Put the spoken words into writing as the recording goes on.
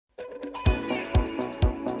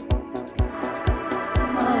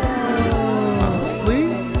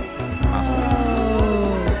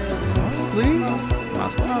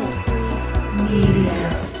Mostly Media.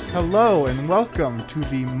 Hello and welcome to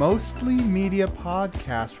the Mostly Media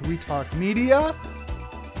podcast where we talk media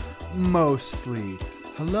mostly.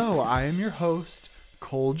 Hello, I am your host,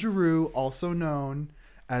 Cole Giroux, also known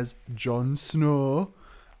as Jon Snow.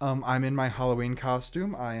 I'm in my Halloween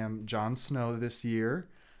costume. I am Jon Snow this year.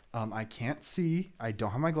 I can't see. I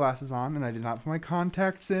don't have my glasses on and I did not put my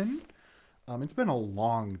contacts in. It's been a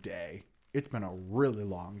long day. It's been a really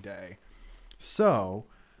long day. So,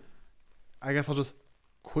 I guess I'll just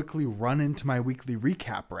quickly run into my weekly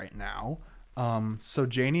recap right now. So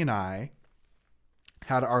Janie and I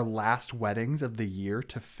had our last weddings of the year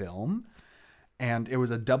to film, and it was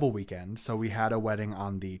a double weekend. So we had a wedding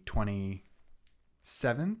on the 27th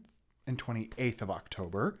and 28th of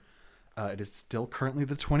October. It is still currently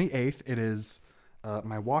the 28th. It is,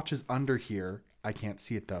 my watch is under here. I can't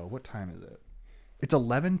see it though. What time is it? It's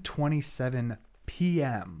 11:27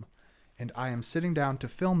 p.m. and I am sitting down to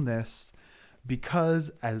film this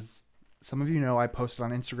because, as some of you know, I posted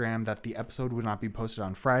on Instagram that the episode would not be posted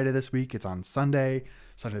on Friday this week. It's on Sunday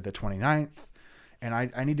the 29th. And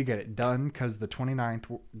I need to get it done because the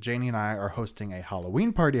 29th, Janie and I are hosting a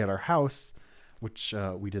Halloween party at our house, which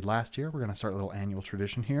we did last year. We're going to start a little annual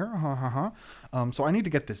tradition here. So I need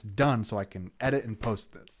to get this done so I can edit and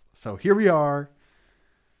post this. So here we are,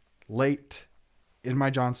 late in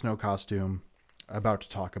my Jon Snow costume, about to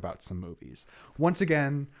talk about some movies. Once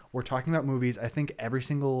again, we're talking about movies. I think every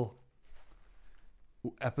single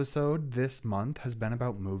episode this month has been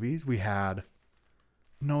about movies.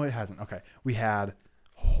 No, it hasn't. Okay. We had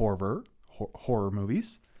horror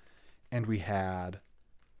movies, and we had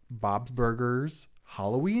Bob's Burgers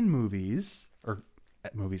Halloween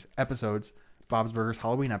episodes, Bob's Burgers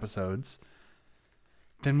Halloween episodes.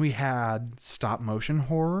 Then we had stop motion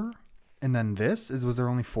horror. And then was there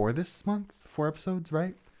only 4 this month? 4 episodes,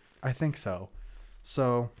 right? I think so.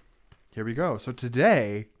 So here we go. So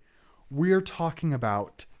today we're talking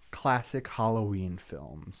about classic Halloween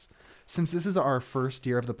films. Since this is our first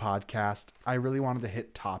year of the podcast, I really wanted to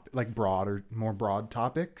hit more broad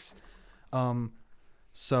topics.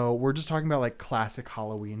 So we're just talking about like classic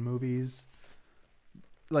Halloween movies.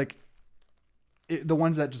 The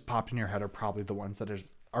ones that just popped in your head are probably the ones that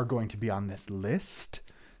are going to be on this list.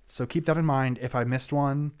 So keep that in mind. If I missed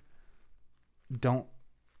one, don't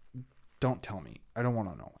tell me. I don't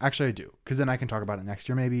want to know. Actually, I do, because then I can talk about it next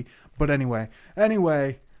year maybe. But anyway,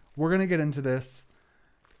 we're going to get into this.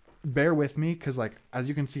 Bear with me, because as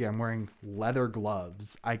you can see, I'm wearing leather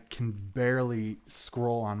gloves. I can barely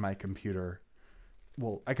scroll on my computer.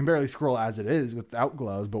 Well, I can barely scroll as it is without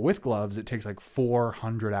gloves, but with gloves, it takes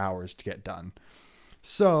 400 hours to get done.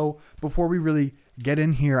 So before we really get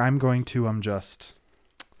in here, I'm going to just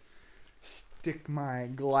stick my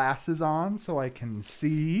glasses on so I can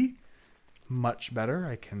see much better.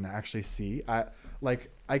 I can actually see. I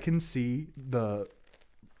can see the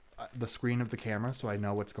screen of the camera, so I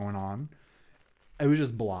know what's going on. It was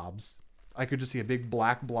just blobs. I could just see a big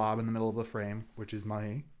black blob in the middle of the frame, which is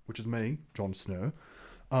me, Jon Snow.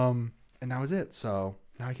 And that was it. So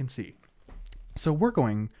now I can see. So we're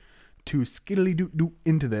going to skiddly-doo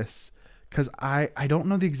into this because I don't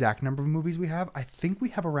know the exact number of movies we have. I think we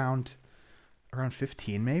have around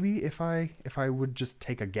 15 maybe, if I would just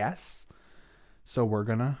take a guess. So we're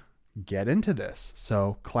gonna get into this.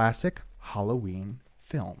 So classic Halloween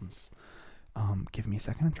films. Give me a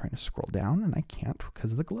second. I'm trying to scroll down and I can't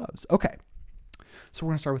because of the gloves. Okay. So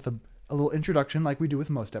we're gonna start with a little introduction like we do with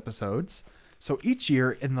most episodes. So each year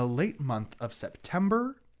in the late month of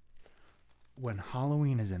September, when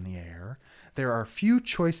Halloween is in the air, there are a few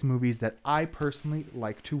choice movies that I personally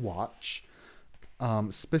like to watch.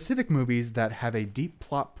 Specific movies that have a deep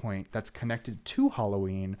plot point that's connected to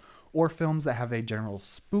Halloween, or films that have a general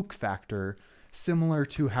spook factor, similar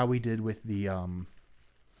to how we did with the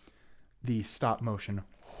stop motion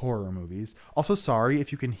horror movies. Also, sorry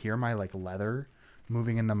if you can hear my leather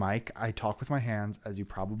moving in the mic. I talk with my hands, as you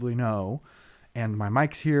probably know, and my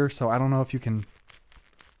mic's here, so I don't know if you can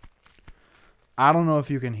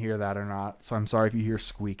hear that or not. So I'm sorry if you hear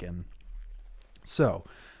squeaking. So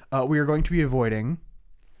we are going to be avoiding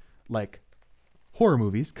horror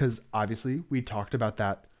movies because obviously we talked about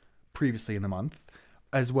that previously in the month,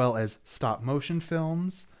 as well as stop motion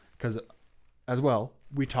films because as well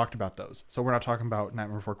we talked about those. So we're not talking about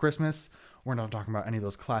Nightmare Before Christmas. We're not talking about any of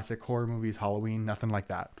those classic horror movies, Halloween, nothing like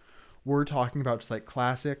that. We're talking about just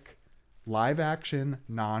classic live action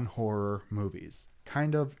non-horror movies.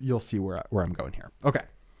 Kind of, you'll see where I'm going here. Okay.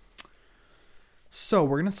 So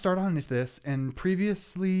we're going to start on this, and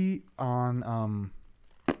previously on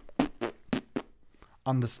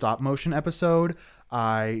On the stop motion episode,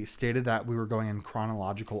 I stated that we were going in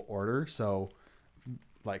chronological order. So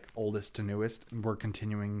like oldest to newest, and we're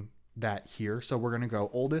continuing that here. So we're going to go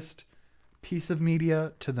oldest piece of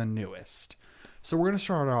media to the newest. So we're going to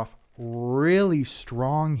start off really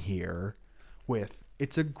strong here with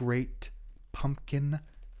It's a Great Pumpkin.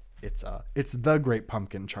 It's The Great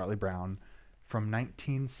Pumpkin, Charlie Brown, from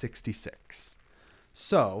 1966.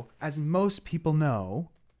 So, as most people know,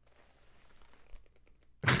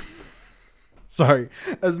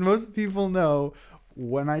 as most people know,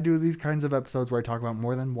 when I do these kinds of episodes where I talk about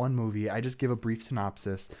more than one movie, I just give a brief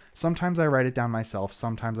synopsis. Sometimes I write it down myself.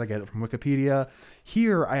 Sometimes I get it from Wikipedia.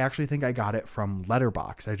 Here, I actually think I got it from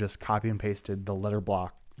Letterboxd. I just copy and pasted the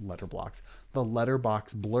Letterboxd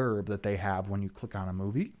blurb that they have when you click on a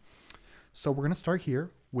movie. So we're going to start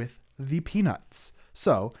here with The Peanuts.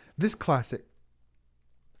 So this classic,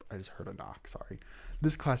 I just heard a knock, sorry.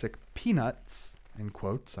 This classic Peanuts, in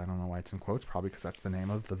quotes, I don't know why it's in quotes, probably because that's the name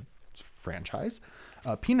of the franchise.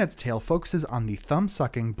 Peanuts' tale focuses on the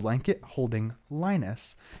thumb-sucking, blanket-holding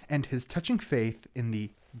Linus and his touching faith in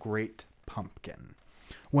the Great Pumpkin.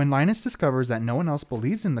 When Linus discovers that no one else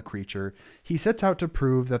believes in the creature, he sets out to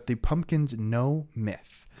prove that the pumpkin's no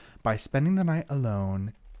myth by spending the night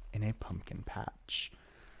alone in a pumpkin patch.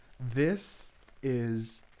 This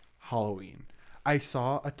is Halloween. I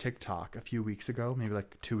saw a TikTok a few weeks ago, maybe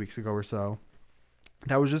like 2 weeks ago or so,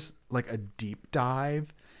 that was just like a deep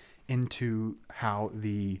dive into how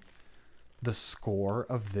the score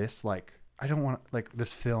of this, like, I don't want, like,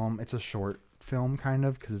 this film, it's a short film kind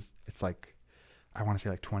of, because it's like, I want to say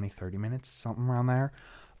like 20-30 minutes, something around there.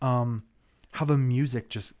 How the music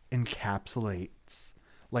just encapsulates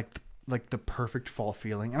like the perfect fall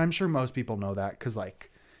feeling. And I'm sure most people know that because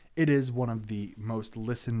like it is one of the most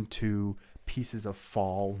listened to pieces of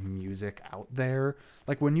fall music out there.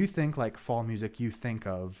 Like when you think like fall music, you think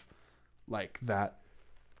of like the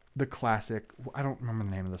classic, I don't remember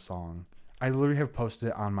the name of the song. I literally have posted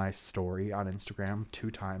it on my story on Instagram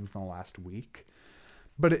 2 times in the last week.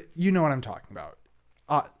 But you know what I'm talking about.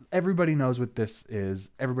 Everybody knows what this is.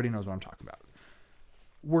 Everybody knows what I'm talking about.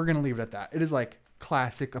 We're going to leave it at that. It is like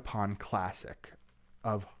classic upon classic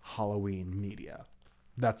of Halloween media.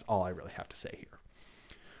 That's all I really have to say here.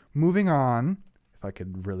 Moving on, if I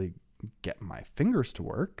could really get my fingers to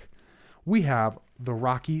work, we have the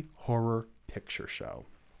Rocky Horror Picture Show.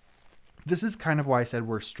 This is kind of why I said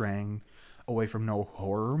we're straying away from no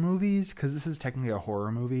horror movies, because this is technically a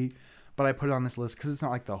horror movie. But I put it on this list because it's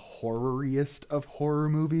not like the horroriest of horror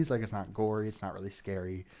movies. Like it's not gory. It's not really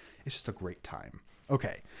scary. It's just a great time.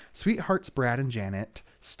 Okay. Sweethearts Brad and Janet,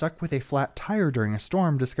 stuck with a flat tire during a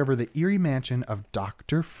storm, discover the eerie mansion of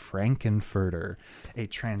Dr. Frankenfurter, a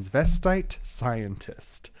transvestite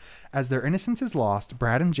scientist. As their innocence is lost,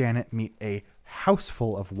 Brad and Janet meet a house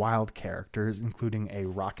full of wild characters, including a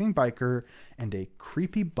rocking biker and a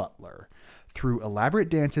creepy butler. Through elaborate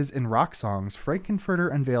dances and rock songs,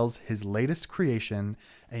 Frankenfurter unveils his latest creation,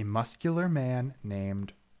 a muscular man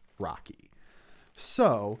named Rocky.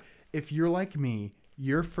 So, if you're like me,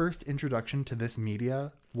 your first introduction to this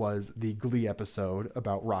media was the Glee episode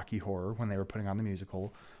about Rocky Horror when they were putting on the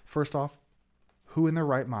musical. First off, who in their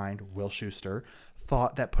right mind, Will Schuester,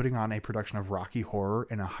 thought that putting on a production of Rocky Horror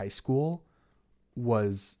in a high school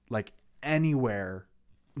was like anywhere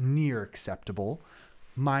near acceptable?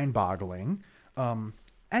 Mind-boggling.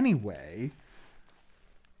 Anyway,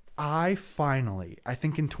 I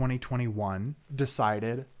think in 2021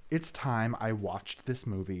 decided it's time I watched this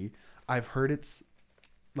movie. I've heard it's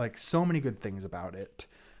like so many good things about it.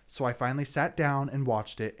 So I finally sat down and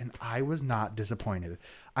watched it, and I was not disappointed.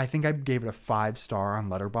 I think I gave it a 5-star on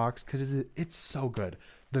Letterboxd because it's so good.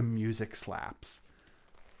 The music slaps.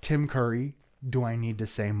 Tim Curry, do I need to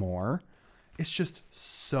say more? It's just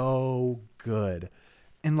so good.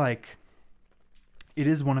 And like, it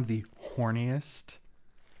is one of the horniest,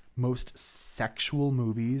 most sexual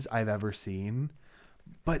movies I've ever seen,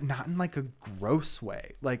 but not in like a gross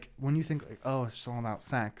way. Like when you think like, oh, it's just all about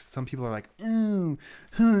sex, some people are like, ooh,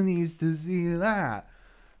 who needs to see that?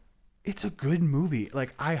 It's a good movie.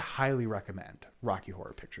 Like I highly recommend Rocky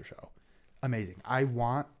Horror Picture Show. Amazing. I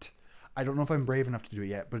don't know if I'm brave enough to do it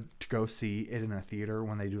yet, but to go see it in a theater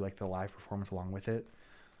when they do like the live performance along with it.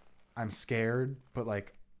 I'm scared, but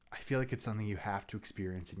like, I feel like it's something you have to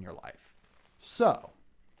experience in your life. So,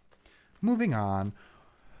 moving on,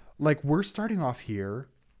 like we're starting off here,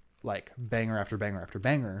 like banger after banger after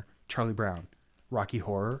banger, Charlie Brown, Rocky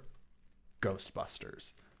Horror,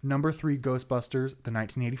 Ghostbusters. Number 3, Ghostbusters, the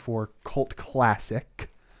 1984 cult classic.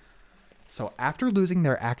 So after losing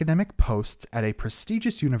their academic posts at a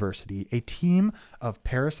prestigious university, a team of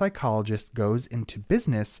parapsychologists goes into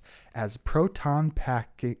business as proton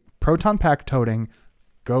pack toting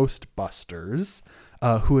Ghostbusters,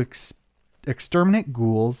 who exterminate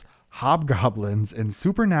ghouls, hobgoblins, and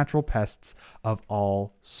supernatural pests of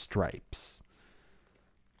all stripes.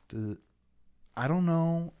 I don't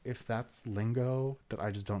know if that's lingo that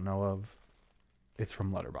I just don't know of. It's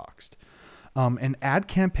from Letterboxd. An ad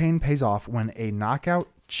campaign pays off when a knockout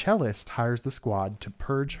cellist hires the squad to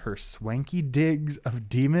purge her swanky digs of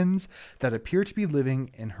demons that appear to be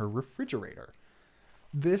living in her refrigerator.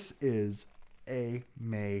 This is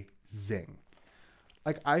amazing.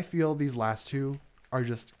 Like, I feel these last two are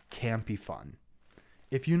just campy fun.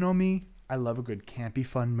 If you know me, I love a good campy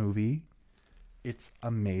fun movie. It's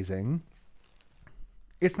amazing.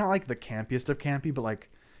 It's not like the campiest of campy, but like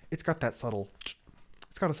it's got a subtle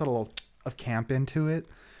of camp into it.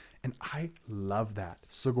 And I love that.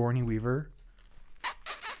 Sigourney Weaver,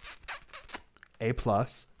 A+,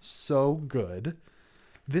 so good.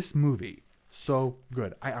 This movie, so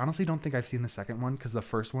good. I honestly don't think I've seen the second one because the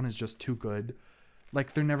first one is just too good.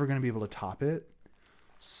 Like, they're never going to be able to top it.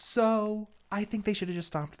 So I think they should have just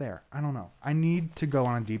stopped there. I don't know. I need to go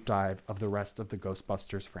on a deep dive of the rest of the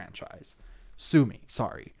Ghostbusters franchise. Sue me.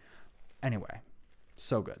 Sorry. Anyway,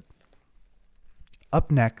 so good.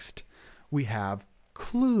 Up next, we have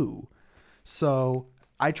Clue. So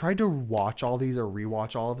I tried to watch all these or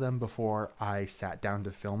rewatch all of them before I sat down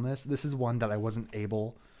to film this. This is one that I wasn't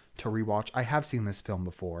able to rewatch. I have seen this film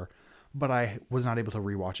before, but I was not able to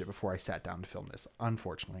rewatch it before I sat down to film this.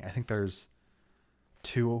 Unfortunately, I think there's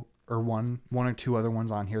one or two other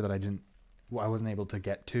ones on here that I wasn't able to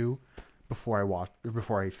get to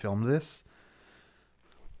before I filmed this.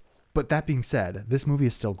 But that being said, this movie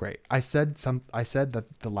is still great. I said that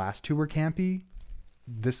the last two were campy.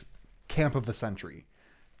 This camp of the century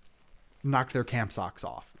knocked their camp socks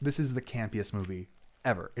off. This is the campiest movie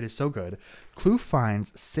ever. It is so good. Clue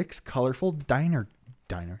finds 6 colorful dinner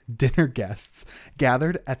guests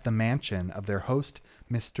gathered at the mansion of their host,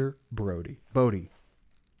 Mr. Bodie,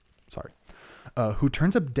 who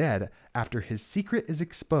turns up dead after his secret is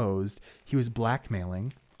exposed. He was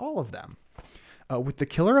blackmailing all of them. With the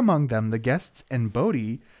killer among them, the guests and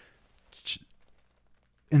Bodie's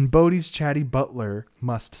chatty butler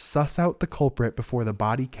must suss out the culprit before the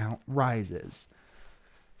body count rises.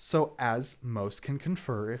 So, as most can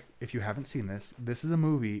confer, if you haven't seen this, this is a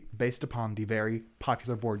movie based upon the very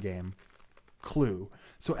popular board game Clue.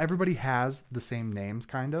 So everybody has the same names,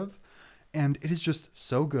 kind of, and it is just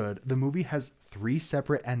so good. The movie has 3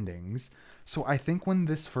 separate endings. So I think when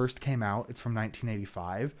this first came out, it's from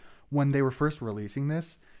 1985. When they were first releasing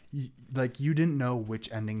this, you didn't know which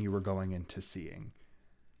ending you were going into seeing.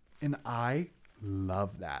 And I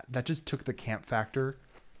love that. That just took the camp factor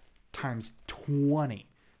times 20.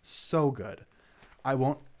 So good. I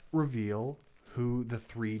won't reveal who the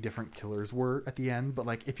 3 different killers were at the end, but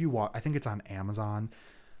like if you watch, I think it's on Amazon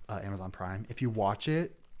Prime. If you watch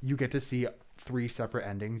it, you get to see 3 separate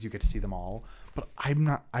endings. You get to see them all. But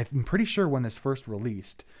I'm pretty sure when this first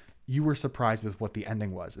released, you were surprised with what the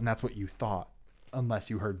ending was, and that's what you thought, unless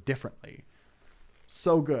you heard differently.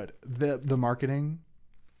 So good. The marketing,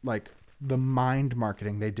 like the mind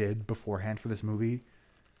marketing they did beforehand for this movie,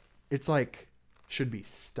 it's like should be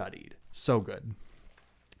studied. So good.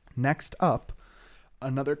 Next up,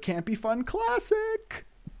 another campy fun classic.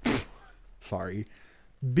 Sorry.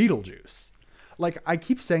 Beetlejuice. Like, I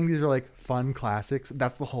keep saying these are like fun classics.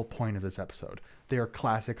 That's the whole point of this episode. They are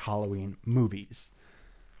classic Halloween movies.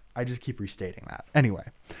 I just keep restating that. Anyway,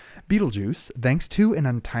 Beetlejuice, thanks to an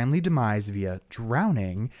untimely demise via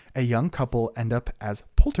drowning, a young couple end up as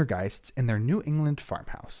poltergeists in their New England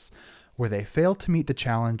farmhouse, where they fail to meet the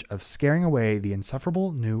challenge of scaring away the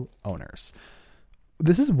insufferable new owners.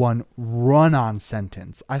 This is one run-on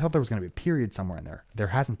sentence. I thought there was going to be a period somewhere in there. There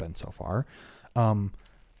hasn't been so far.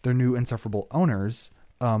 Their new insufferable owners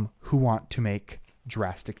who want to make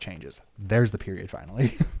drastic changes. There's the period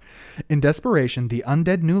finally. In desperation, the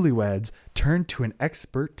undead newlyweds turn to an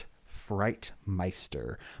expert fright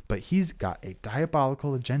meister, but he's got a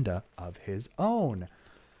diabolical agenda of his own.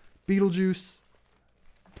 Beetlejuice,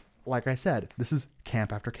 like I said, this is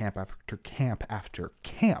camp after camp after camp after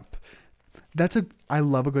camp. I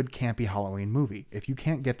love a good campy Halloween movie. If you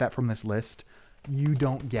can't get that from this list, you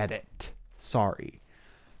don't get it. Sorry.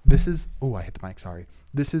 I hit the mic, sorry.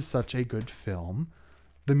 This is such a good film.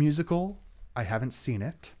 The musical, I haven't seen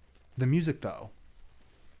it. The music, though,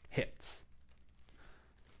 hits.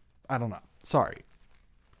 I don't know. Sorry.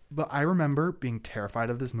 But I remember being terrified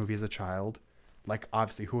of this movie as a child. Like,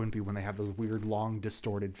 obviously, who wouldn't be when they have those weird, long,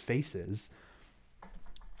 distorted faces?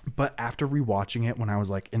 But after rewatching it when I was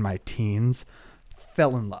like in my teens,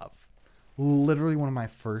 fell in love. Literally one of my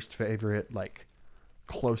first favorite, like,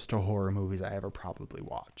 close to horror movies I ever probably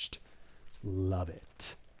watched. Love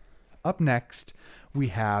it. Up next, we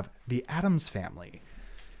have The Addams Family.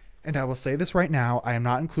 And I will say this right now, I am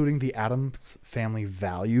not including The Addams Family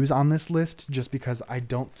values on this list just because I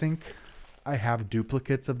don't think I have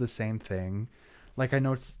duplicates of the same thing. Like, I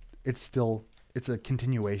know it's a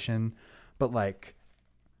continuation, but like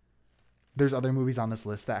there's other movies on this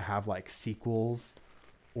list that have like sequels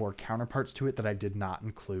or counterparts to it that I did not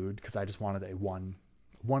include because I just wanted a one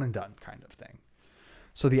and done kind of thing.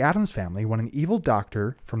 So The Addams Family, when an evil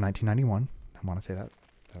doctor from 1991, I want to say that,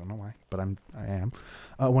 I don't know why, but I am.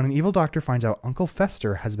 When an evil doctor finds out Uncle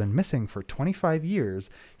Fester has been missing for 25 years,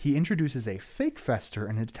 he introduces a fake Fester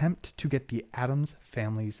in an attempt to get the Addams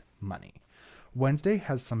family's money. Wednesday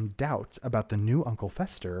has some doubts about the new Uncle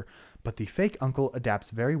Fester, but the fake uncle adapts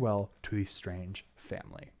very well to the strange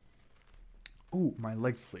family. Ooh, my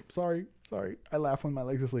legs asleep. Sorry. I laugh when my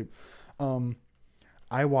legs asleep.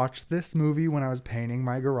 I watched this movie when I was painting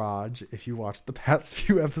my garage. If you watched the past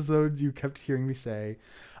few episodes, you kept hearing me say,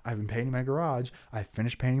 I've been painting my garage. I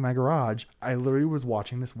finished painting my garage. I literally was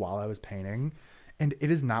watching this while I was painting, and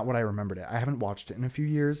it is not what I remembered it. I haven't watched it in a few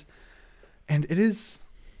years, and it is...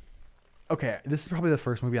 Okay, this is probably the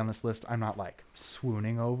first movie on this list I'm not like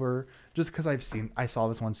swooning over, just because I saw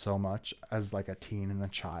this one so much as like a teen and a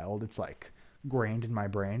child. It's like grained in my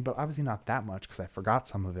brain, but obviously not that much because I forgot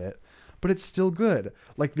some of it. But it's still good.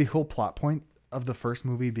 Like the whole plot point of the first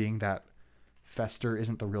movie being that Fester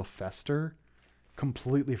isn't the real Fester.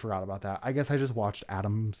 Completely forgot about that. I guess I just watched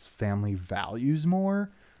Addams Family Values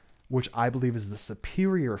more, which I believe is the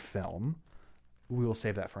superior film. We will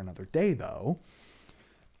save that for another day though.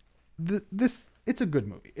 It's a good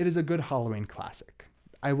movie. It is a good Halloween classic.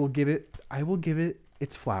 I will give it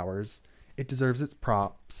its flowers. It deserves its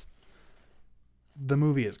props. The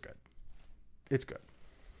movie is good. It's good.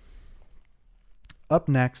 Up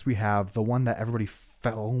next, we have the one that everybody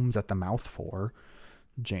foams at the mouth for.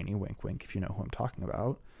 Janie, wink, wink, if you know who I'm talking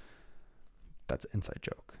about. That's an inside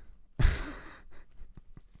joke.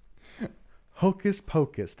 Hocus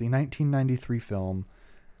Pocus, the 1993 film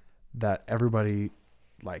that everybody,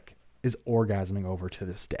 like, is orgasming over to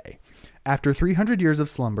this day. After 300 years of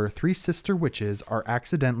slumber, 3 sister witches are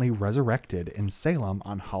accidentally resurrected in Salem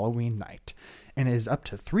on Halloween night, and it is up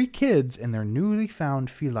to 3 kids and their newly found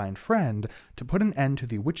feline friend to put an end to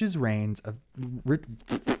the witches' reign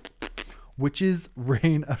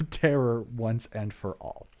of terror once and for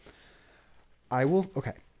all.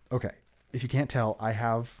 Okay. If you can't tell, I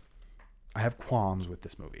have qualms with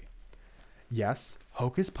this movie. Yes,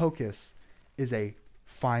 Hocus Pocus is a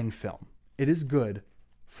fine film. It is good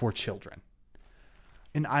for children.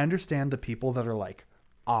 And I understand the people that are like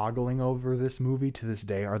ogling over this movie to this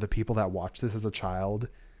day are the people that watched this as a child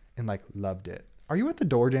and like loved it. Are you at the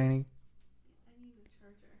door, Janie? I need a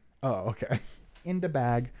charger. Oh, okay. In the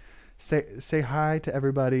bag. Say hi to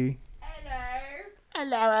everybody.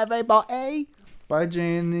 Hello, everybody. Bye,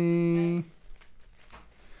 Janie.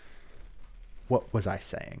 What was I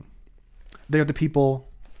saying? They're the people...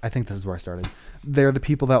 I think this is where I started. They're the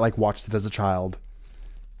people that like watched it as a child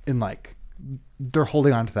and like they're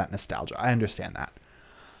holding on to that nostalgia. I understand that.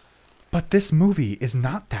 But this movie is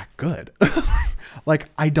not that good. Like,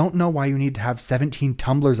 I don't know why you need to have 17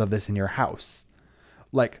 tumblers of this in your house.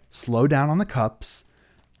 Like, slow down on the cups.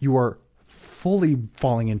 You are fully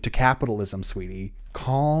falling into capitalism, sweetie.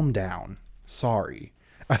 Calm down. Sorry.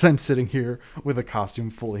 As I'm sitting here with a costume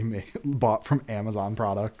fully bought from Amazon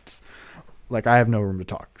products. Like, I have no room to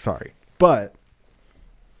talk. Sorry. But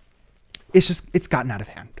it's gotten out of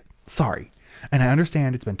hand. Sorry. And I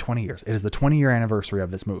understand it's been 20 years. It is the 20-year anniversary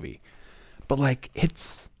of this movie. But, like,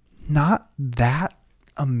 it's not that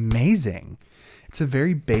amazing. It's a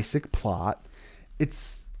very basic plot.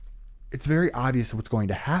 It's very obvious what's going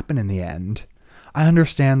to happen in the end. I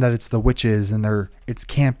understand that it's the witches and it's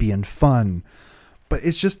campy and fun. But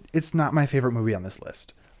it's not my favorite movie on this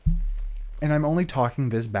list. And I'm only talking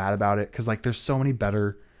this bad about it because, like, there's so many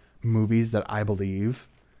better movies that I believe.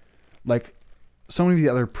 Like, so many of the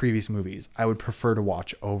other previous movies I would prefer to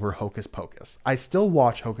watch over Hocus Pocus. I still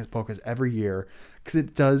watch Hocus Pocus every year because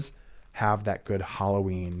it does have that good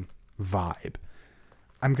Halloween vibe.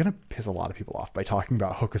 I'm going to piss a lot of people off by talking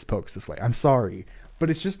about Hocus Pocus this way. I'm sorry, but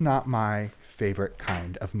it's just not my favorite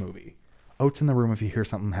kind of movie. Oats in the room if you hear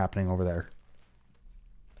something happening over there.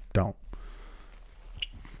 Don't.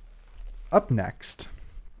 Up next,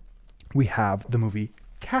 we have the movie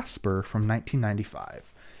Casper from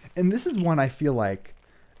 1995. And this is one I feel like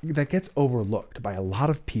that gets overlooked by a lot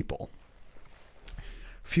of people.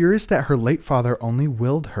 Furious that her late father only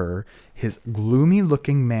willed her his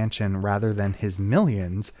gloomy-looking mansion rather than his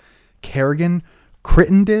millions, Kerrigan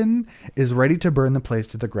Crittenden is ready to burn the place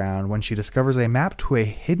to the ground when she discovers a map to a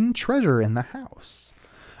hidden treasure in the house.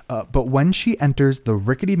 But when she enters the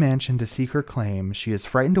rickety mansion to seek her claim, she is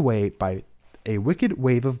frightened away by a wicked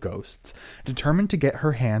wave of ghosts. Determined to get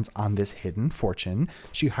her hands on this hidden fortune,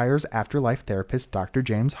 she hires afterlife therapist Dr.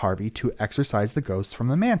 James Harvey to exorcise the ghosts from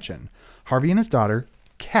the mansion. Harvey and his daughter,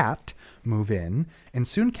 Kat, move in, and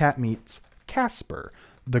soon Kat meets Casper,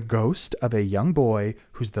 the ghost of a young boy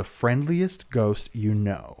who's the friendliest ghost you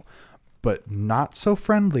know. But not so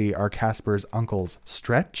friendly are Casper's uncles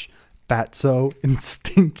Stretch, Fatso, and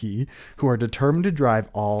Stinky, who are determined to drive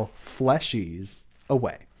all fleshies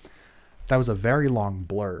away. That was a very long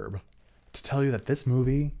blurb to tell you that this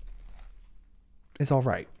movie is all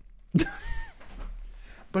right.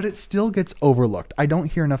 But it still gets overlooked. I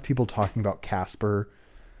don't hear enough people talking about Casper.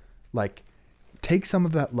 Like, take some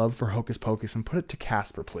of that love for Hocus Pocus and put it to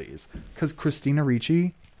Casper, please. Because Christina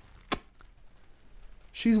Ricci,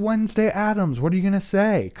 she's Wednesday Addams. What are you going to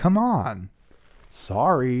say? Come on.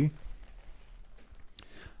 Sorry.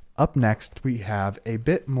 Up next, we have a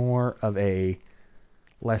bit more of a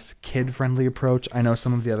less kid-friendly approach. I know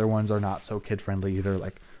some of the other ones are not so kid-friendly either,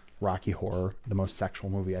 like Rocky Horror, the most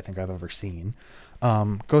sexual movie I think I've ever seen.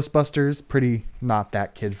 Ghostbusters, pretty not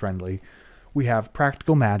that kid-friendly. We have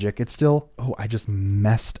Practical Magic. It's still... Oh, I just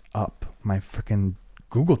messed up my freaking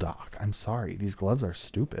Google Doc. I'm sorry. These gloves are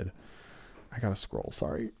stupid. I gotta scroll.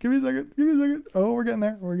 Sorry. Give me a second. Oh, we're getting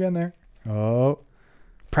there. Oh.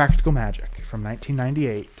 Practical Magic from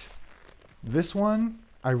 1998. This one,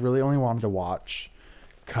 I really only wanted to watch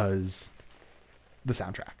because the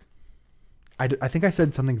soundtrack. I think I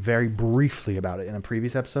said something very briefly about it in a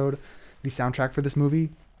previous episode. The soundtrack for this movie,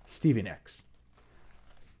 Stevie Nicks.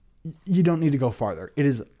 You don't need to go farther. It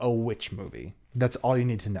is a witch movie. That's all you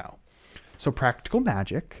need to know. So Practical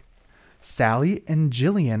Magic, Sally and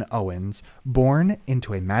Gillian Owens, born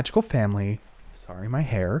into a magical family. Sorry, my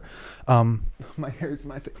hair. My hair's in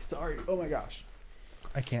my face. Sorry. Oh my gosh.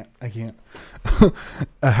 I can't.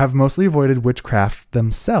 Have mostly avoided witchcraft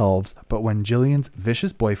themselves, but when Jillian's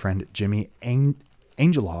vicious boyfriend, Jimmy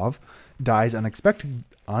Angelov, dies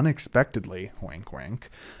unexpectedly, wink wink,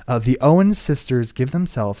 the Owens sisters give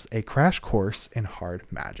themselves a crash course in hard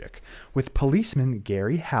magic. With policeman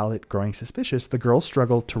Gary Hallett growing suspicious, the girls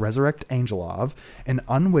struggle to resurrect Angelov and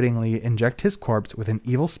unwittingly inject his corpse with an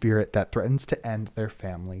evil spirit that threatens to end their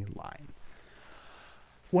family line.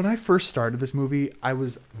 When I first started this movie, I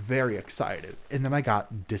was very excited, and then I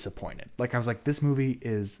got disappointed. Like, I was like, this movie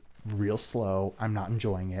is real slow. I'm not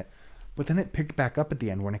enjoying it. But then it picked back up at the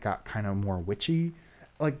end when it got kind of more witchy.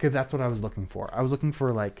 Like, that's what I was looking for. I was looking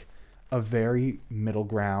for, like, a very middle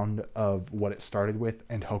ground of what it started with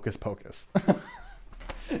and Hocus Pocus.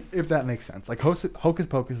 If that makes sense. Like, Hocus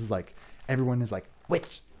Pocus is like, everyone is like,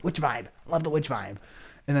 witch vibe. Love the witch vibe.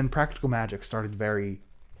 And then Practical Magic started very,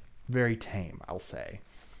 very tame, I'll say.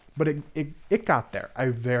 But it got there. I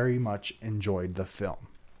very much enjoyed the film.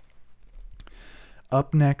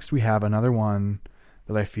 Up next, we have another one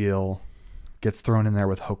that I feel gets thrown in there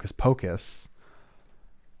with Hocus Pocus.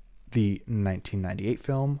 The 1998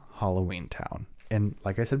 film, Halloween Town. And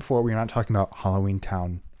like I said before, we're not talking about Halloween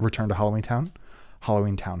Town, Return to Halloween Town,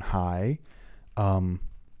 Halloween Town High.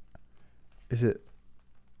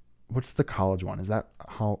 What's the college one? Is that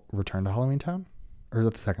Return to Halloween Town? Or is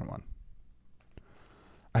that the second one?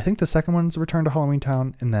 I think the second one's Return to Halloween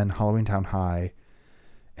Town, and then Halloween Town High.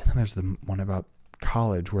 And then there's the one about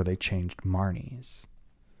college where they changed Marnie's.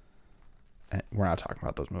 And we're not talking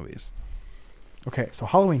about those movies. Okay, so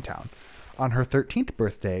Halloween Town. On her 13th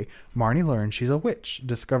birthday, Marnie learns she's a witch,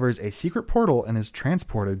 discovers a secret portal, and is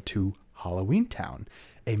transported to Halloween Town,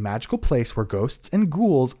 a magical place where ghosts and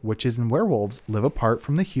ghouls, witches and werewolves live apart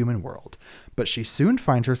from the human world. But she soon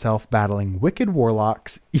finds herself battling wicked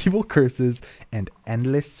warlocks, evil curses, and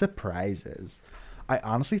endless surprises. I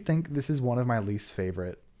honestly think this is one of my least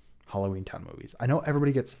favorite Halloween Town movies. I know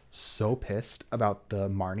everybody gets so pissed about the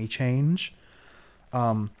Marnie change,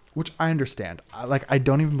 which I understand. I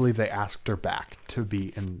don't even believe they asked her back to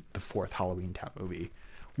be in the fourth Halloween Town movie,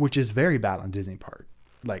 which is very bad on Disney part.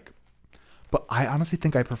 But I honestly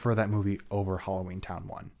think I prefer that movie over Halloween Town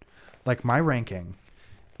 1. Like, my ranking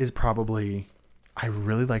is probably... I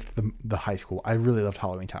really liked the high school. I really loved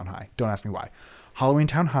Halloween Town High. Don't ask me why. Halloween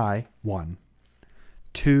Town High, 1.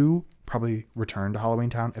 2, probably Return to Halloween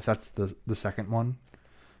Town, if that's the second one.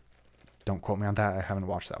 Don't quote me on that. I haven't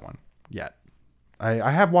watched that one yet.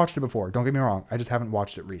 I have watched it before. Don't get me wrong. I just haven't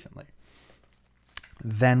watched it recently.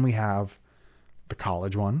 Then we have the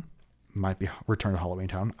college one. Might be Return to Halloween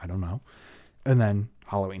Town. I don't know. And then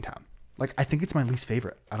Halloween Town. Like, I think it's my least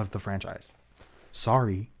favorite out of the franchise.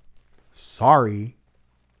 Sorry. It's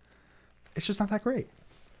just not that great.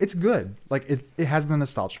 It's good. Like, it has the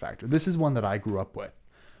nostalgia factor. This is one that I grew up with.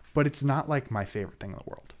 But it's not like my favorite thing in the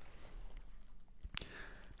world.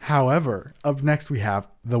 However, up next we have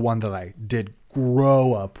the one that I did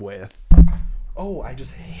grow up with. Oh, I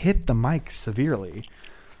just hit the mic severely.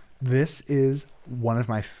 This is one of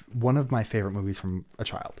my favorite movies from a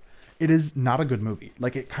child. It is not a good movie.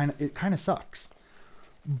 Like, it kind of sucks.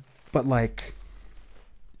 But like,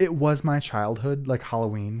 it was my childhood, like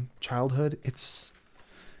Halloween childhood.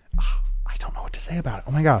 I don't know what to say about it.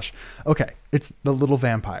 Oh my gosh. Okay, it's The Little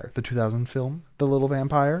Vampire, the 2000 film, The Little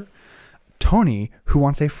Vampire. Tony, who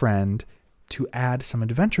wants a friend to add some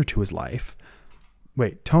adventure to his life.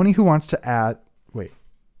 Tony, who wants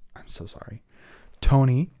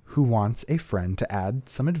a friend to add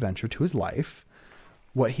some adventure to his life.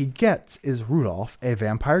 What he gets is Rudolph, a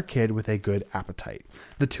vampire kid with a good appetite.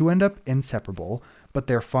 The two end up inseparable, but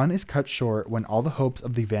their fun is cut short when all the hopes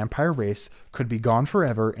of the vampire race could be gone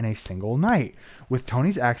forever in a single night. With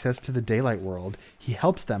Tony's access to the daylight world, he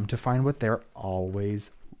helps them to find what they've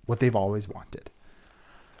always wanted.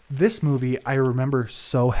 This movie I remember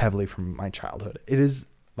so heavily from my childhood. It is,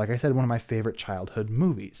 like I said, one of my favorite childhood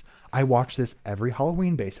movies. I watch this every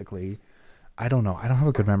Halloween, basically. I don't know. I don't have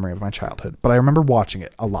a good memory of my childhood, but I remember watching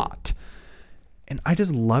it a lot. And I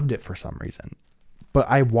just loved it for some reason. But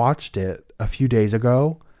I watched it a few days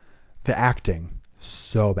ago. The acting,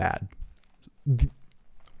 so bad.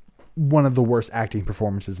 One of the worst acting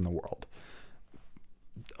performances in the world.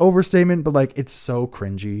 Overstatement, but like, it's so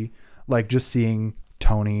cringy. Like, just seeing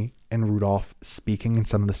Tony and Rudolph speaking in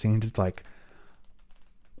some of the scenes, it's like,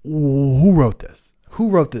 who wrote this? Who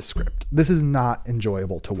wrote this script? This is not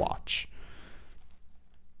enjoyable to watch.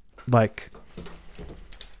 Like,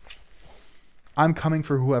 I'm coming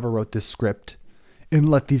for whoever wrote this script and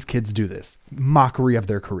let these kids do this. Mockery of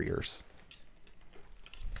their careers.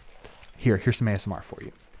 Here's some ASMR for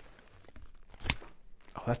you.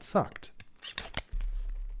 Oh, that sucked.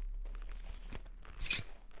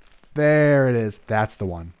 There it is. That's the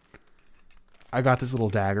one. I got this little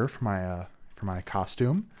dagger for my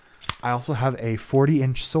costume. I also have a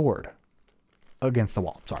 40-inch sword against the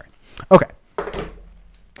wall. Sorry. Okay.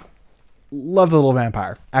 Love The Little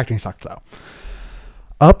Vampire. Acting sucked though.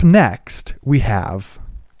 Up next, we have.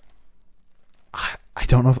 I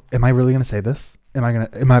don't know. Am I really going to say this? Am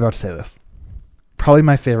I about to say this? Probably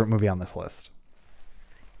my favorite movie on this list.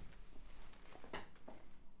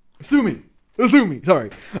 Sue me.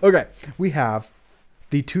 Sorry. Okay. We have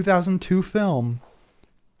the 2002 film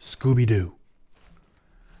Scooby-Doo.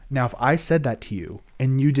 Now, if I said that to you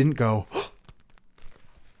and you didn't go,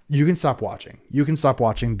 you can stop watching. You can stop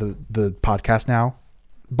watching the podcast now.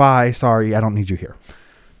 Bye. Sorry, I don't need you here.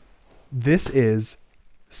 This is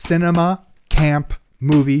cinema, camp,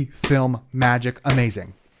 movie, film, magic,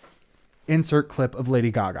 amazing. Insert clip of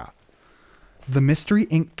Lady Gaga. The Mystery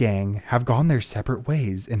Inc. gang have gone their separate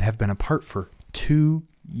ways and have been apart for 2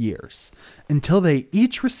 years until they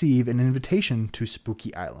each receive an invitation to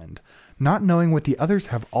Spooky Island. Not knowing that the others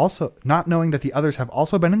have also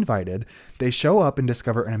been invited, they show up and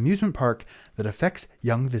discover an amusement park that affects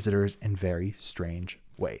young visitors in very strange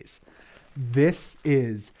ways. This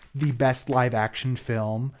is the best live action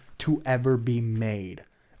film to ever be made.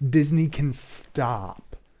 Disney can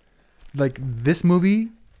stop. Like, this movie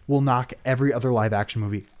will knock every other live action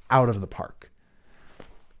movie out of the park.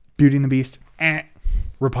 Beauty and the Beast,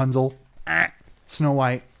 Rapunzel, Snow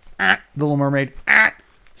White, The Little Mermaid,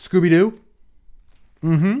 Scooby-Doo.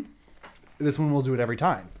 This one will do it every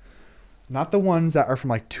time. Not the ones that are from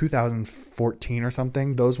like 2014 or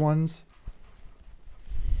something. Those ones.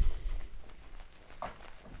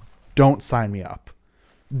 Don't sign me up.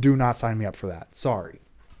 Do not sign me up for that. Sorry.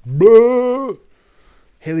 Blah!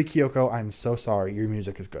 Hayley Kiyoko, I'm so sorry. Your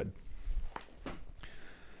music is good.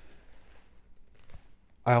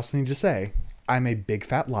 I also need to say, I'm a big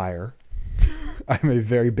fat liar. I'm a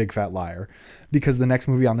very big fat liar. Because the next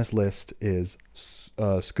movie on this list is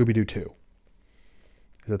Scooby-Doo 2.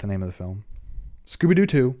 Is that the name of the film? Scooby-Doo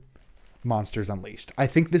 2, Monsters Unleashed. I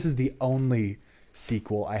think this is the only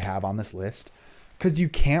sequel I have on this list. Because you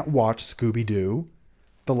can't watch Scooby-Doo,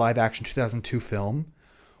 the live-action 2002 film,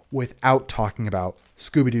 without talking about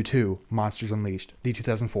Scooby-Doo 2, Monsters Unleashed, the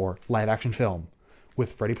 2004 live-action film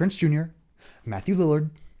with Freddie Prinze Jr., Matthew Lillard.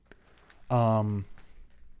 I'm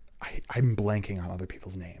blanking on other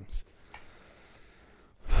people's names.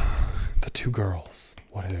 The two girls.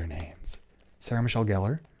 What are their names? Sarah Michelle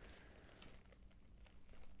Gellar.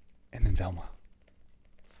 And then Velma.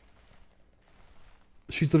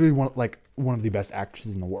 She's literally one of the best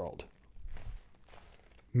actresses in the world.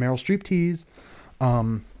 Meryl Streep tease.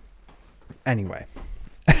 Anyway.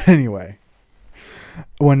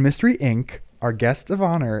 When Mystery Inc. are guests of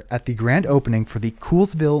honor at the grand opening for the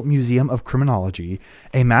Coolsville Museum of Criminology,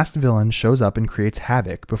 a masked villain shows up and creates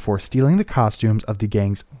havoc before stealing the costumes of the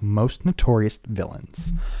gang's most notorious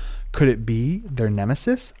villains. Could it be their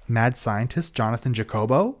nemesis, mad scientist Jonathan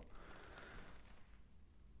Jacobo?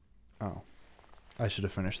 Oh, I should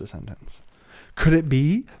have finished the sentence. Could it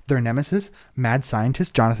be their nemesis, mad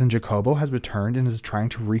scientist Jonathan Jacobo, has returned and is trying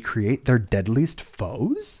to recreate their deadliest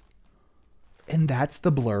foes? And that's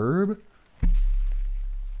the blurb?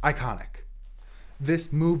 Iconic.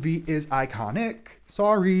 This movie is iconic.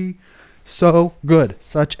 Sorry. So good.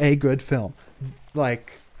 Such a good film.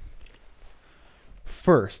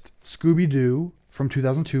 First, Scooby-Doo from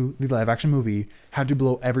 2002, the live-action movie, had to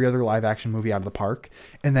blow every other live-action movie out of the park.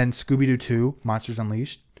 And then Scooby-Doo 2, Monsters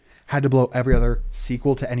Unleashed, had to blow every other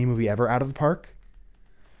sequel to any movie ever out of the park.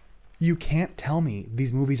 You can't tell me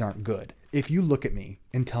these movies aren't good. If you look at me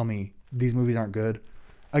and tell me these movies aren't good,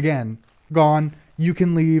 again, gone. You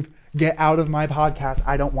can leave. Get out of my podcast.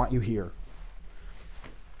 I don't want you here.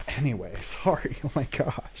 Anyway, sorry. Oh my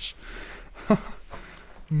gosh.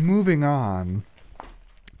 Moving on.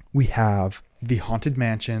 We have The Haunted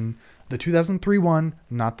Mansion, the 2003 one,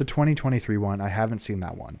 not the 2023 one. I haven't seen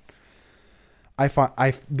that one.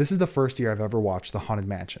 This is the first year I've ever watched The Haunted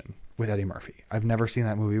Mansion with Eddie Murphy. I've never seen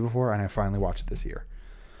that movie before, and I finally watched it this year.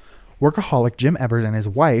 Workaholic Jim Evers and his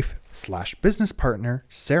wife / business partner,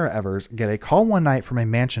 Sarah Evers, get a call one night from a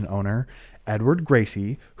mansion owner, Edward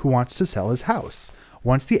Gracie, who wants to sell his house.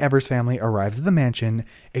 Once the Evers family arrives at the mansion,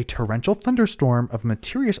 a torrential thunderstorm of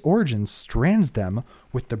mysterious origins strands them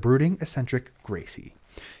with the brooding, eccentric Gracie,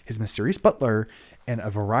 his mysterious butler, and a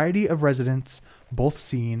variety of residents, both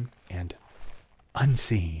seen and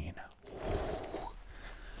unseen.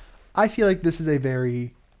 I feel like this is a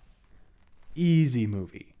very easy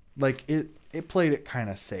movie. It played it kind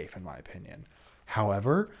of safe, in my opinion.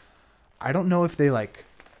 However, I don't know if they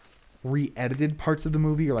re-edited parts of the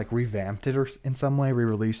movie or revamped it or in some way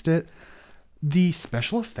re-released it. The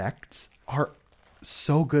special effects are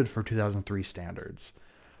so good for 2003 standards.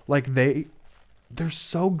 They're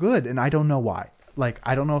so good, and I don't know why.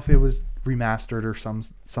 I don't know if it was remastered or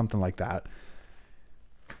something like that.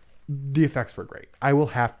 The effects were great. I will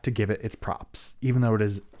have to give it its props, even though it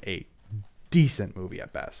is a decent movie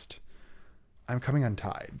at best. I'm coming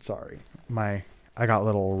untied. Sorry. I got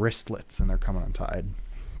little wristlets and they're coming untied.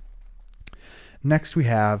 Next we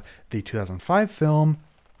have the 2005 film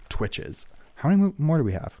Twitches. How many more do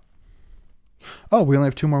we have? Oh, we only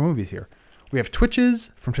have two more movies here. We have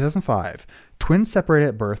Twitches from 2005. Twins separated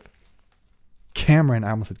at birth. Cameron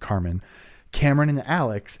and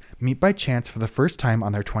Alex meet by chance for the first time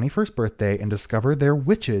on their 21st birthday and discover they're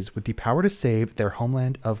witches with the power to save their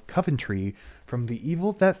homeland of Coventry from the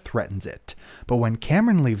evil that threatens it. But when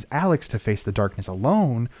Cameron leaves Alex to face the darkness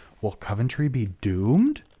alone, will Coventry be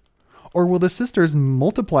doomed? Or will the sisters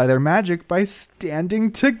multiply their magic by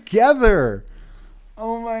standing together?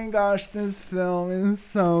 Oh my gosh, this film is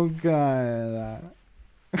so good.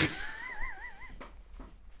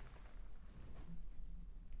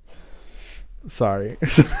 Sorry.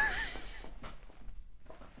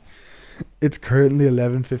 It's currently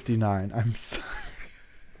 11:59. I'm sorry.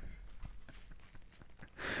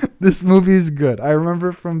 This movie is good. I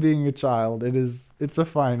remember from being a child. It's a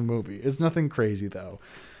fine movie. It's nothing crazy though.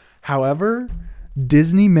 However,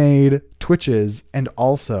 Disney made Twitches and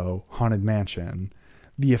also Haunted Mansion.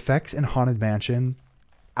 The effects in Haunted Mansion,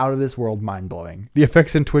 out of this world, mind-blowing. The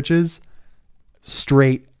effects in Twitches,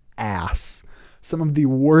 straight ass. Some of the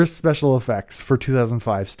worst special effects for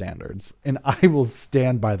 2005 standards, and I will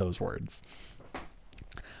stand by those words.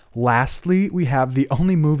 Lastly, we have the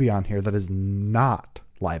only movie on here that is not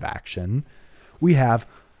live action. We have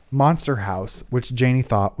Monster House, which Janie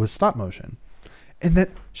thought was stop motion. And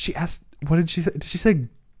then she asked, what did she say? Did she say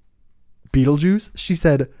Beetlejuice? She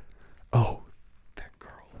said, oh, that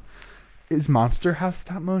girl. Is Monster House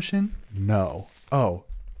stop motion? No. Oh,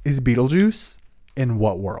 is Beetlejuice? In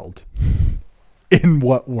what world? In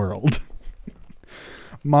what world?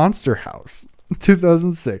 Monster House,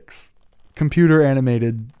 2006. Computer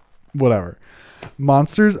animated, whatever.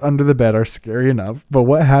 Monsters under the bed are scary enough, but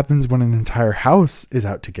what happens when an entire house is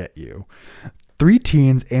out to get you? 3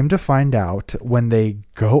 teens aim to find out when they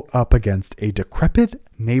go up against a decrepit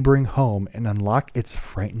neighboring home and unlock its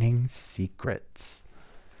frightening secrets.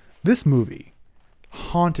 This movie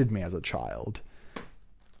haunted me as a child.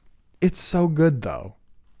 It's so good, though.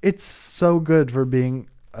 It's so good for being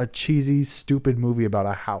a cheesy, stupid movie about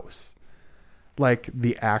a house. Like,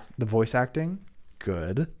 the voice acting,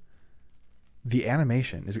 good. The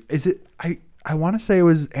animation, is it... I want to say it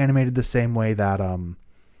was animated the same way that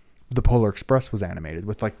the Polar Express was animated,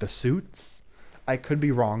 with, like, the suits. I could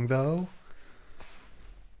be wrong, though.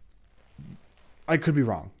 I could be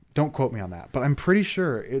wrong. Don't quote me on that. But I'm pretty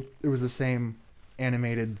sure it was the same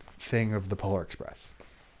animated thing of the Polar Express.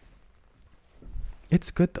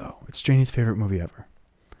 It's good, though. It's Janie's favorite movie ever.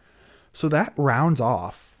 So that rounds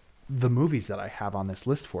off the movies that I have on this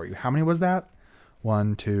list for you. How many was that?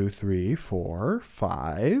 1, 2, 3, 4,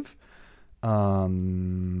 5,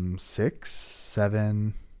 6,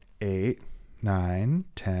 7, 8, 9,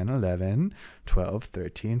 10, 11, 12,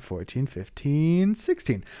 13, 14, 15,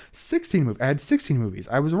 16. 16 movies. I had 16 movies.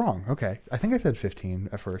 I was wrong. Okay. I think I said 15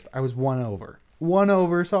 at first. I was one over. One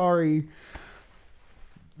over, sorry.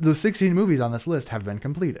 The 16 movies on this list have been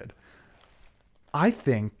completed. I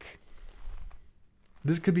think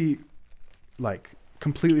this could be like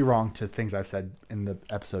completely wrong to things I've said in the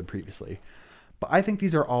episode previously, but I think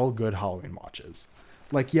these are all good Halloween watches.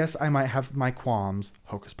 Like, yes, I might have my qualms,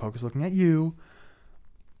 Hocus Pocus looking at you,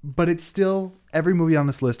 but it's still, every movie on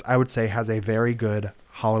this list I would say has a very good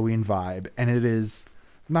Halloween vibe, and it is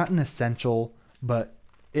not an essential, but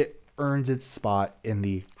it earns its spot in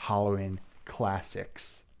the Halloween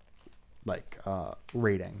classics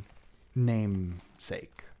rating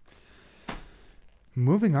namesake.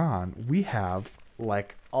 Moving on, we have,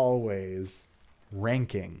 like always,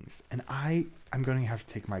 rankings, and I'm going to have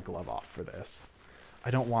to take my glove off for this. I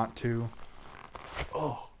don't want to.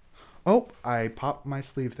 Oh, I popped my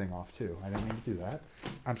sleeve thing off too. I didn't mean to do that.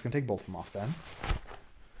 I'm just going to take both of them off then.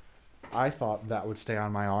 I thought that would stay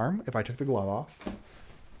on my arm if I took the glove off.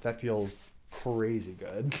 That feels crazy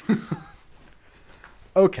good.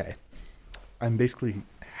 Okay. I'm basically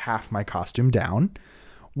half my costume down.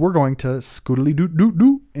 We're going to scootily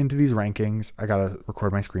doo into these rankings. I gotta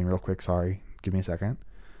record my screen real quick. Sorry. Give me a second.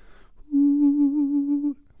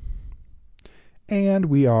 And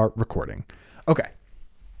we are recording. Okay.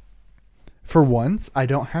 For once, I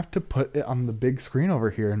don't have to put it on the big screen over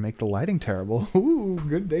here and make the lighting terrible. Ooh,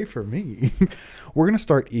 good day for me. We're going to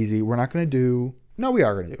start easy. We're not going to do... No, we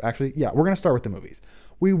are going to do. Actually, yeah, we're going to start with the movies.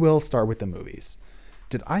 We will start with the movies.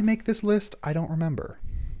 Did I make this list? I don't remember.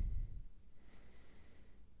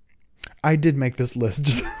 I did make this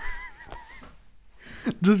list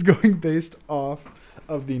just going based off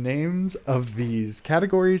of the names of these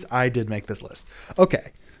categories. I did make this list.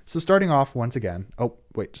 Okay. So starting off once again. Oh,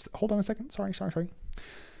 wait, just hold on a second. Sorry.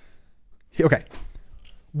 Okay.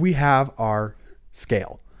 We have our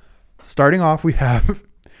scale. Starting off, we have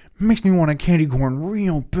makes me want a candy corn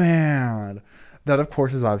real bad. That, of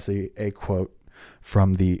course, is obviously a quote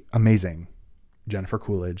from the amazing Jennifer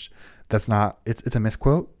Coolidge. That's not, it's a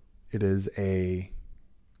misquote. It is a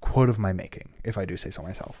quote of my making, if I do say so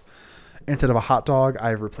myself. Instead of a hot dog,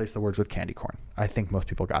 I've replaced the words with candy corn. I think most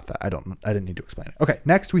people got that. I didn't need to explain it. Okay,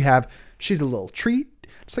 next we have she's a little treat.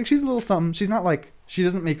 Just like she's a little something. She's not like, she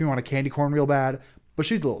doesn't make me want a candy corn real bad, but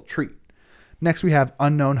she's a little treat. Next we have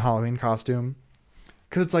unknown Halloween costume.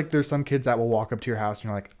 Because it's like there's some kids that will walk up to your house and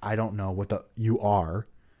you're like, I don't know what you are,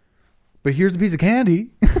 but here's a piece of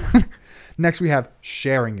candy. Next we have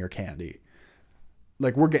sharing your candy.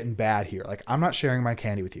 Like, we're getting bad here. Like, I'm not sharing my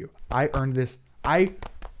candy with you. I earned this. I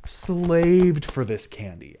slaved for this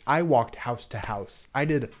candy. I walked house to house. I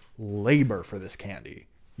did labor for this candy.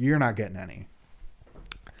 You're not getting any.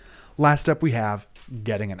 Last up, we have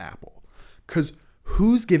getting an apple. Because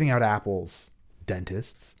who's giving out apples?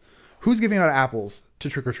 Dentists. Who's giving out apples to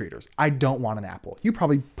trick-or-treaters? I don't want an apple. You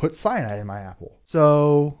probably put cyanide in my apple.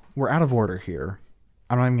 So we're out of order here.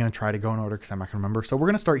 I'm not even going to try to go in order because I'm not going to remember. So we're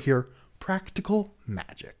going to start here. Practical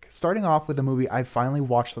Magic. Starting off with a movie I finally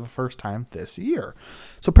watched for the first time this year.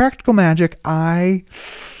 So Practical Magic, I'm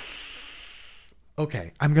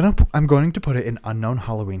going to put it in unknown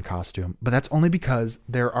Halloween costume, but that's only because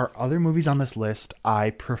there are other movies on this list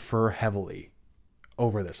I prefer heavily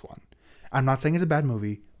over this one. I'm not saying it's a bad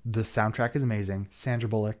movie. The soundtrack is amazing. Sandra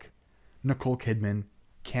Bullock, Nicole Kidman,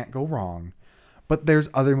 can't go wrong. But there's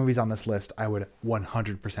other movies on this list I would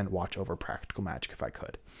 100% watch over Practical Magic if I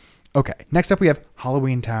could. Okay, next up we have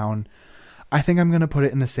Halloween Town. I think I'm going to put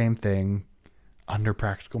it in the same thing under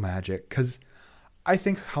Practical Magic because I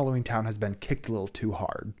think Halloween Town has been kicked a little too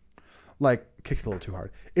hard.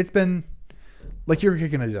 It's been like you're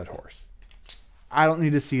kicking a dead horse. I don't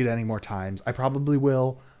need to see it any more times. I probably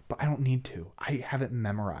will, but I don't need to. I have it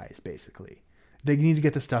memorized, basically. They need to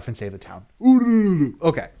get the stuff and save the town.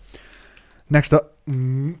 Okay. Next up, we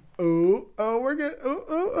got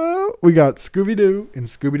Scooby-Doo and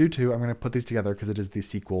Scooby-Doo 2. I'm going to put these together because it is the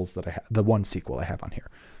sequels that I have, the one sequel I have on here.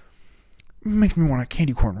 Makes me want a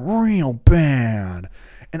candy corn real bad.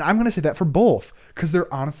 And I'm going to say that for both because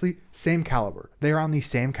they're honestly same caliber. They are on the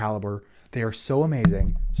same caliber. They are so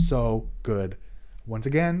amazing, so good. Once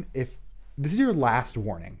again, if this is your last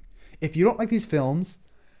warning, if you don't like these films,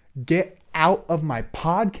 get out of my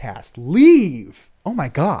podcast. Leave. Oh my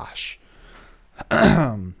gosh.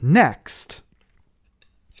 Next,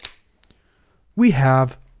 we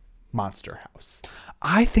have Monster House.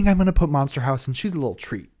 I think I'm going to put Monster House and she's a little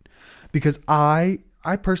treat because I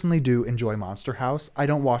personally do enjoy Monster House. I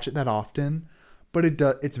don't watch it that often, but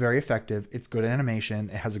it's very effective. It's good animation.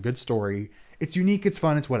 It has a good story. It's unique. It's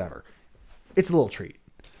fun. It's whatever. It's a little treat.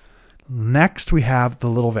 Next, we have The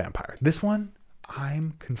Little Vampire. This one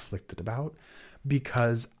I'm conflicted about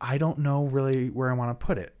because I don't know really where I want to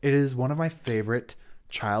put it. It is one of my favorite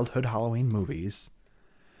childhood Halloween movies,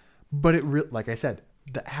 but like I said,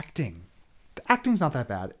 the acting's not that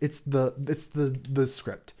bad. It's the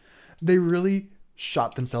script. They really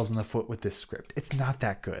shot themselves in the foot with this script. It's not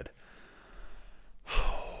that good.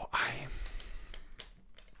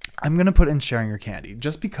 I'm going to put in Sharing Your Candy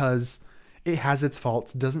just because it has its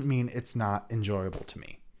faults doesn't mean it's not enjoyable to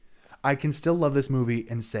me. I can still love this movie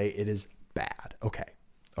and say it is bad. Okay.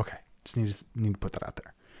 Just need to put that out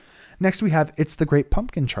there. Next, we have It's the Great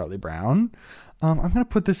Pumpkin, Charlie Brown. I'm going to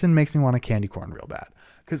put this in Makes Me Want a Candy Corn real bad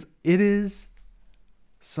because it is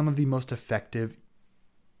some of the most effective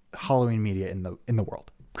Halloween media in the world,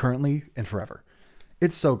 currently and forever.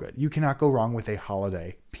 It's so good. You cannot go wrong with a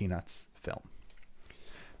holiday Peanuts film.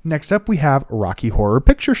 Next up, we have Rocky Horror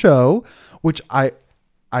Picture Show, which I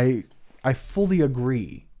fully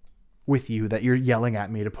agree with you that you're yelling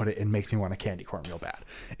at me to put it in Makes Me Want a Candy Corn real bad.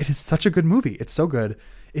 It is such a good movie. It's so good.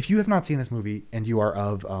 If you have not seen this movie and you are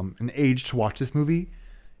of an age to watch this movie,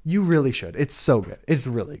 you really should. It's so good. It's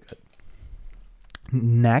really good.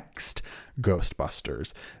 Next,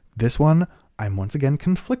 Ghostbusters. This one I'm once again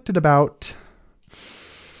conflicted about.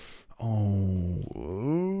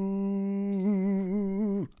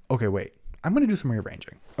 Okay, wait. I'm going to do some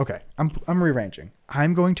rearranging. Okay, I'm rearranging.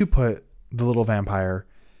 I'm going to put The Little Vampire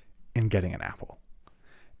in Getting an Apple.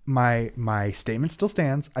 My statement still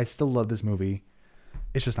stands. I still love this movie.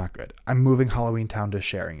 It's just not good. I'm moving Halloween Town to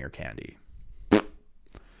Sharing Your Candy.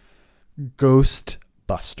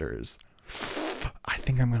 Ghostbusters. I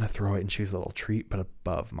think I'm going to throw it in She's a Little Treat, but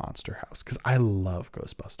above Monster House because I love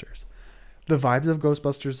Ghostbusters. The vibes of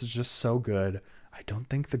Ghostbusters is just so good. I don't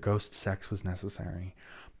think the ghost sex was necessary,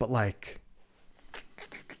 but like,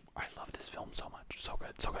 I love this film so much. So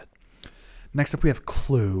good, so good. Next up, we have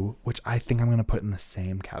Clue, which I think I'm going to put in the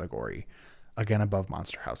same category, again above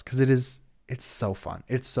Monster House, because it's so fun.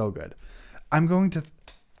 It's so good. I'm going to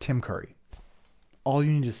Tim Curry. All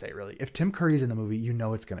you need to say, really. If Tim Curry's in the movie, you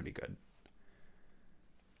know it's going to be good.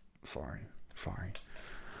 Sorry.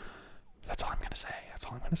 That's all I'm going to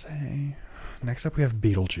say. Next up, we have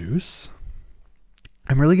Beetlejuice.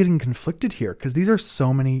 I'm really getting conflicted here because these are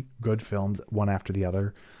so many good films, one after the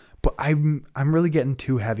other. But I'm really getting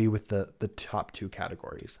too heavy with the top two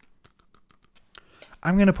categories.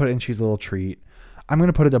 I'm going to put it in She's a Little Treat. I'm going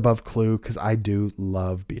to put it above Clue because I do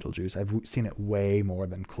love Beetlejuice. I've seen it way more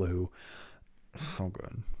than Clue. So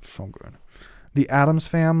good. The Addams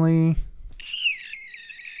Family.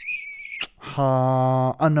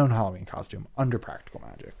 Unknown Halloween Costume. Under Practical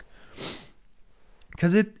Magic.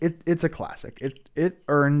 Because it's a classic. It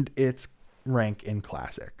earned its rank in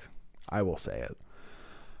classic. I will say it.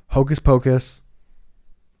 Hocus Pocus.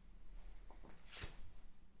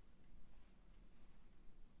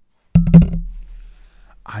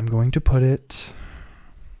 I'm going to put it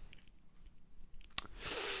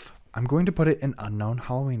in Unknown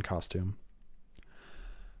Halloween Costume.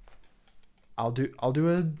 I'll do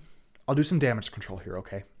some damage control here,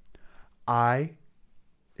 okay?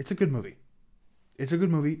 It's a good movie.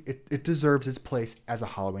 It deserves its place as a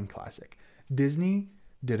Halloween classic. Disney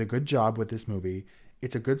did a good job with this movie.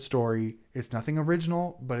 It's a good story. It's nothing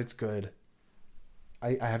original, but it's good.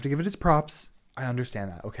 I have to give it its props. I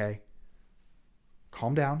understand that, okay?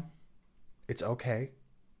 Calm down. It's okay.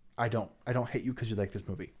 I don't hate you because you like this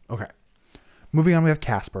movie. Okay. Moving on, we have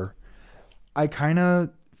Casper. I kind of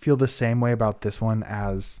feel the same way about this one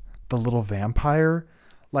as The Little Vampire.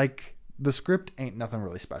 Like, the script ain't nothing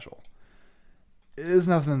really special. It is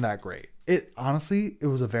nothing that great. It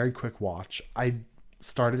was a very quick watch. I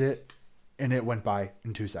started it and it went by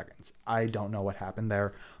in 2 seconds. I don't know what happened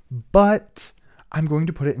there, but I'm going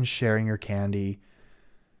to put it in Sharing Your Candy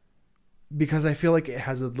because I feel like it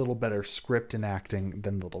has a little better script and acting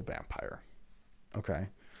than Little Vampire. Okay.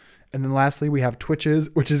 And then lastly, we have Twitches,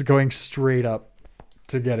 which is going straight up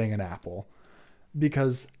to getting an apple.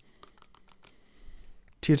 Because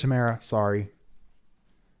Tia Tamara, sorry.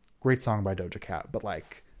 Great song by Doja Cat. But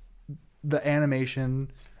like the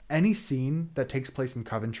animation, any scene that takes place in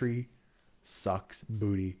Coventry sucks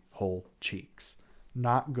booty hole cheeks.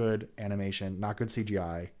 Not good animation, not good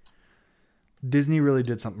CGI. Disney really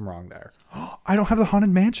did something wrong there. I don't have the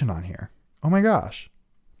Haunted Mansion on here. Oh my gosh.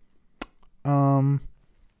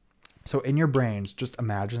 So in your brains, just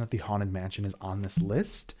imagine that the Haunted Mansion is on this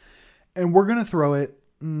list, and we're gonna throw it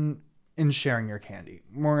in sharing your candy.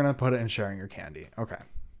 We're gonna put it in sharing your candy. Okay.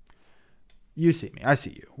 You see me. I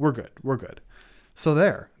see you. We're good. We're good. So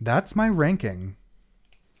that's my ranking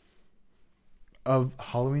of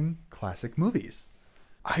Halloween classic movies.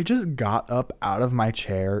 I just got up out of my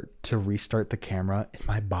chair to restart the camera and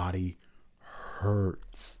my body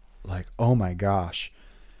hurts. Like, oh my gosh.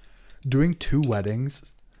 Doing 2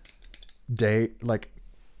 weddings day after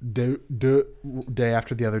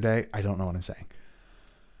the other day, I don't know what I'm saying.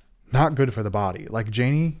 Not good for the body. Like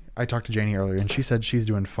Janie, I talked to Janie earlier and she said she's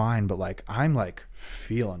doing fine, but like I'm like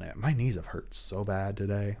feeling it. My knees have hurt so bad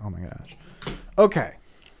today. Oh my gosh. Okay.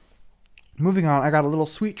 Moving on, I got a little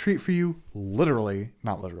sweet treat for you. Literally,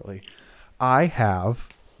 not literally. I have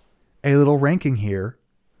a little ranking here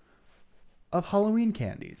of Halloween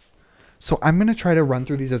candies. So I'm going to try to run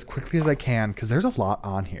through these as quickly as I can because there's a lot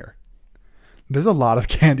on here. There's a lot of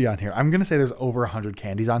candy on here. I'm going to say there's over 100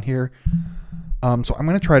 candies on here. So I'm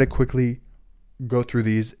going to try to quickly go through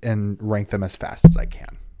these and rank them as fast as I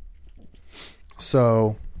can.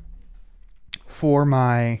 So for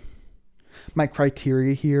my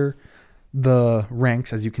criteria here, the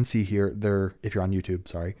ranks, as you can see here, they're, if you're on YouTube,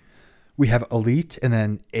 sorry, we have elite and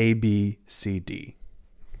then A, B, C, D.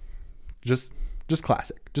 Just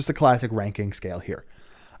classic, just a classic ranking scale here.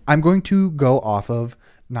 I'm going to go off of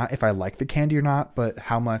not if I like the candy or not, but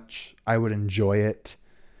how much I would enjoy it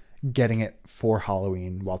getting it for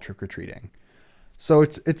Halloween while trick-or-treating. So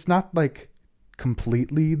it's not like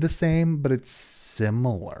completely the same, but it's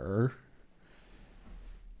similar.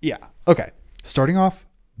 Yeah. Okay. Starting off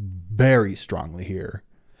very strongly here,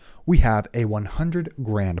 we have a 100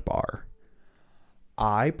 grand bar.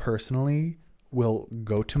 I personally will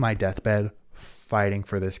go to my deathbed fighting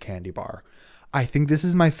for this candy bar. I think this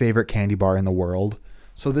is my favorite candy bar in the world.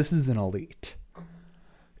 So this is an elite.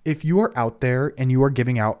 If you are out there and you are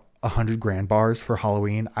giving out 100 grand bars for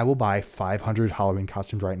Halloween, I will buy 500 Halloween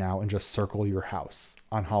costumes right now and just circle your house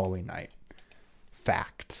on Halloween night.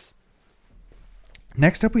 Facts.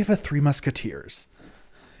 Next up, we have a Three Musketeers.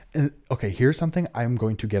 And, okay, here's something I'm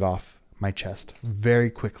going to get off my chest very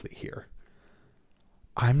quickly here.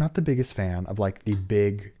 I'm not the biggest fan of like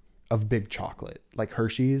big chocolate, like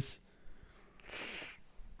Hershey's.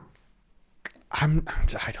 I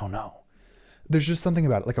don't know. There's just something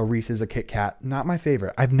about it, like a Reese's, a Kit Kat, not my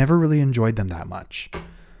favorite. I've never really enjoyed them that much.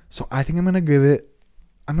 So I think I'm going to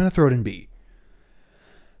throw it in B.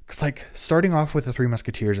 Because like starting off with the Three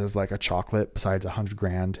Musketeers as like a chocolate besides 100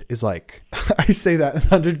 grand is like, I say that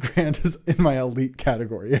 100 grand is in my elite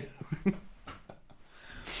category.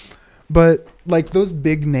 But like those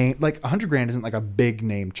big name, like 100 grand isn't like a big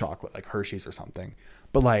name chocolate like Hershey's or something.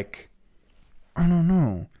 But like, I don't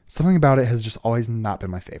know. Something about it has just always not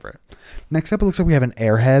been my favorite. Next up, it looks like we have an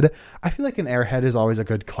Airhead. I feel like an Airhead is always a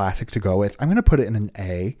good classic to go with. I'm going to put it in an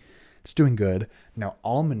A. It's doing good. Now,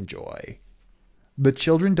 Almond Joy. The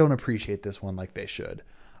children don't appreciate this one like they should.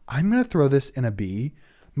 I'm going to throw this in a B.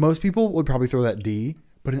 Most people would probably throw that D.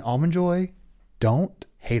 But in Almond Joy, don't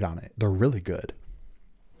hate on it. They're really good.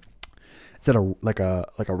 Is that like a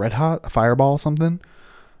Red Hot, a Fireball, something?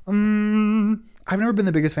 I've never been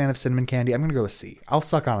the biggest fan of cinnamon candy. I'm gonna go with C. I'll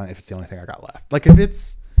suck on it if it's the only thing I got left. Like if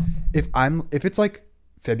it's like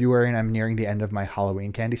February and I'm nearing the end of my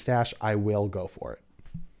Halloween candy stash, I will go for it.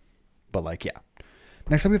 But like, yeah.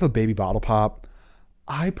 Next up we have a Baby Bottle Pop.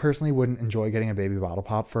 I personally wouldn't enjoy getting a Baby Bottle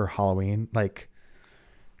Pop for Halloween. Like,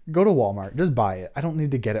 go to Walmart, just buy it. I don't need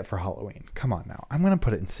to get it for Halloween. Come on now. I'm gonna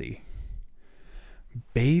put it in C.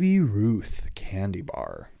 Baby Ruth candy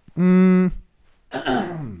bar.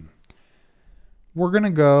 We're going to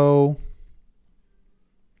go...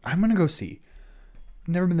 I'm going to go C.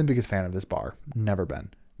 Never been the biggest fan of this bar. Never been.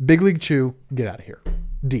 Big League Chew, get out of here.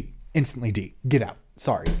 D. Instantly D. Get out.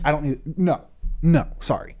 Sorry. I don't need... No.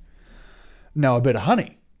 Sorry. No, a bit of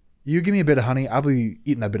honey. You give me a bit of honey, I'll be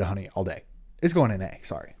eating that bit of honey all day. It's going in A.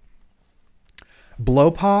 Sorry.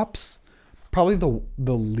 Blow Pops, probably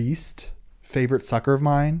the least favorite sucker of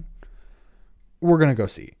mine. We're going to go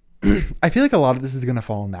C. I feel like a lot of this is going to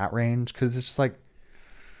fall in that range because it's just like,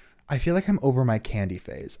 I feel like I'm over my candy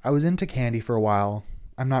phase. I was into candy for a while.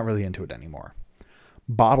 I'm not really into it anymore.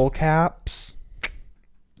 Bottle caps.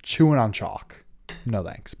 Chewing on chalk. No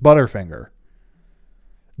thanks. Butterfinger.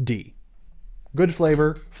 D. Good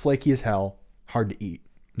flavor. Flaky as hell. Hard to eat.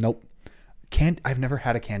 Nope. I've never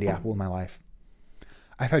had a candy apple in my life.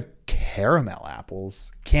 I've had caramel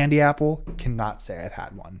apples. Candy apple. Cannot say I've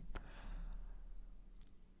had one.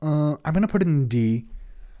 I'm going to put it in D.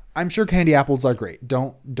 I'm sure candy apples are great.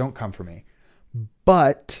 Don't come for me.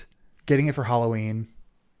 But getting it for Halloween,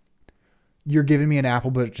 you're giving me an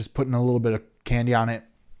apple, but just putting a little bit of candy on it.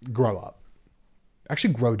 Grow up.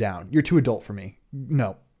 Actually, grow down. You're too adult for me.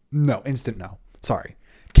 No. Instant no. Sorry.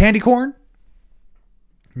 Candy corn?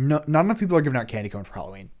 No, not enough people are giving out candy corn for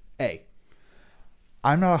Halloween. A.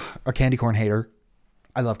 I'm not a candy corn hater.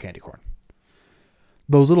 I love candy corn.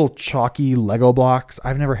 Those little chalky Lego blocks.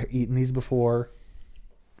 I've never eaten these before.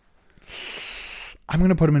 I'm going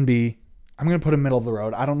to put them in B. I'm going to put them middle of the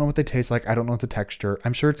road. I don't know what they taste like. I don't know what the texture.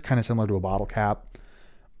 I'm sure it's kind of similar to a bottle cap.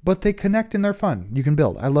 But they connect and they're fun. You can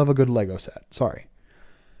build. I love a good Lego set. Sorry.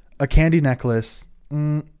 A candy necklace.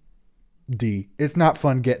 D. It's not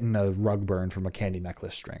fun getting a rug burn from a candy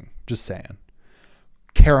necklace string. Just saying.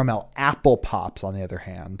 Caramel apple pops, on the other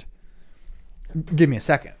hand. Give me a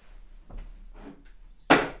second.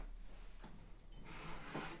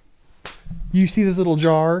 You see this little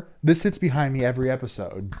jar? This sits behind me every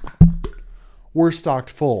episode. We're stocked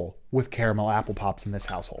full with caramel apple pops in this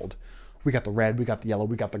household. We got the red, we got the yellow,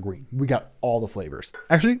 we got the green. We got all the flavors.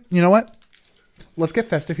 Actually, you know what? Let's get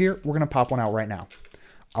festive here. We're going to pop one out right now.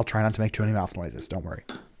 I'll try not to make too many mouth noises. Don't worry.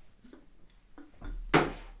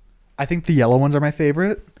 I think the yellow ones are my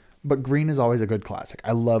favorite, but green is always a good classic.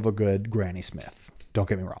 I love a good Granny Smith. Don't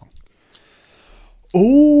get me wrong.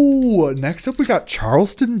 Oh, next up we got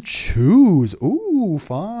Charleston Chews. Ooh,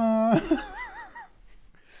 fun.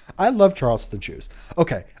 I love Charleston Chews.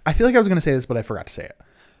 Okay, I feel like I was going to say this, but I forgot to say it.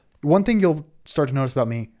 One thing you'll start to notice about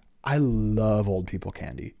me, I love old people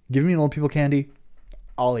candy. Give me an old people candy,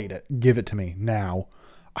 I'll eat it. Give it to me now.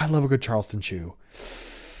 I love a good Charleston Chew.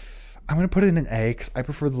 I'm going to put it in an A because I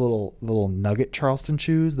prefer the little nugget Charleston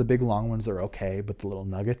Chews. The big long ones are okay, but the little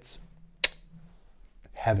nuggets,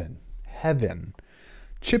 heaven.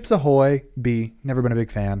 Chips Ahoy, B. Never been a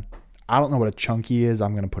big fan. I don't know what a chunky is.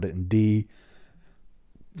 I'm going to put it in D.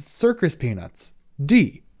 Circus Peanuts,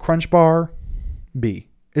 D. Crunch Bar, B.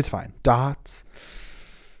 It's fine. Dots.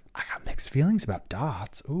 I got mixed feelings about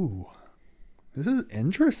Dots. Ooh. This is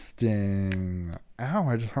interesting. Ow,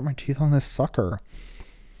 I just hurt my teeth on this sucker.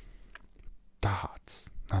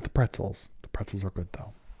 Dots. Not the pretzels. The pretzels are good,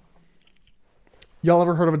 though. Y'all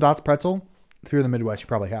ever heard of a Dots pretzel? If you're in the Midwest, you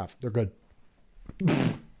probably have. They're good.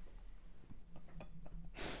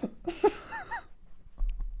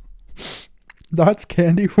 Dots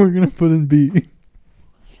candy, we're going to put in B.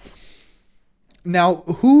 Now,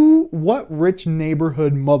 what rich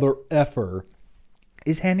neighborhood mother effer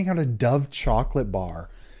is handing out a Dove chocolate bar?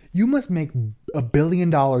 You must make $1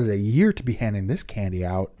 billion a year to be handing this candy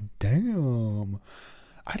out. Damn.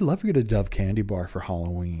 I'd love to get a Dove candy bar for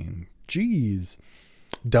Halloween. Jeez.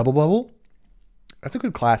 Double Bubble? That's a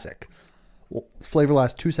good classic. Well, flavor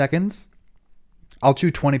lasts 2 seconds. I'll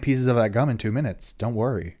chew 20 pieces of that gum in 2 minutes. Don't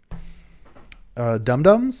worry. Dum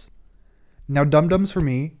Dums? Now, Dum Dums for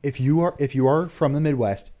me, if you are from the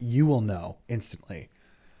Midwest, you will know instantly.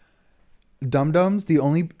 Dum Dums, the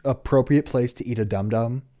only appropriate place to eat a Dum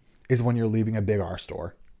Dum is when you're leaving a Big R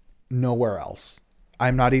store. Nowhere else.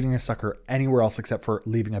 I'm not eating a sucker anywhere else except for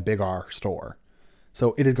leaving a Big R store.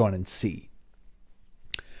 So it is going in C.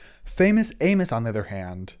 Famous Amos, on the other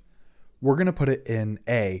hand, we're going to put it in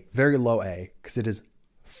A, very low A, because it is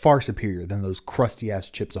far superior than those crusty-ass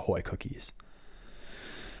Chips Ahoy cookies.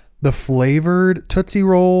 The flavored Tootsie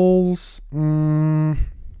Rolls,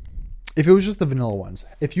 if it was just the vanilla ones.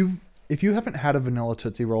 If you haven't had a vanilla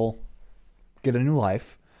Tootsie Roll, get a new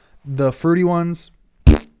life. The fruity ones,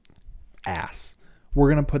 ass.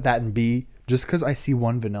 We're going to put that in B just because I see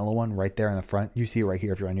one vanilla one right there in the front. You see it right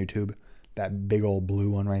here if you're on YouTube. That big old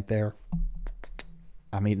blue one right there.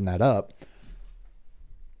 I'm eating that up.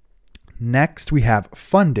 Next, we have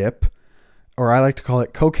Fun Dip, or I like to call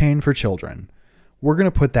it cocaine for children. We're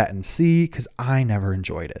going to put that in C because I never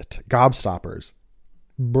enjoyed it. Gobstoppers,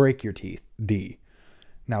 break your teeth, D.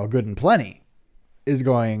 Now, a Good and Plenty is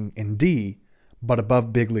going in D, but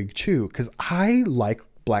above Big League Chew because I like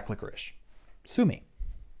black licorice. Sue me.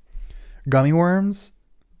 Gummy worms,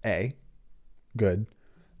 A. Good.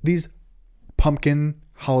 These pumpkin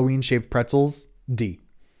Halloween-shaped pretzels, D.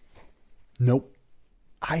 Nope.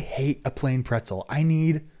 I hate a plain pretzel. I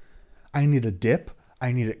need a dip.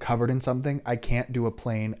 I need it covered in something. I can't do a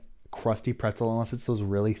plain crusty pretzel unless it's those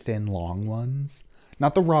really thin, long ones.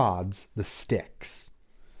 Not the rods, the sticks.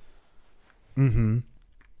 Mm-hmm.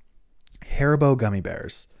 Haribo gummy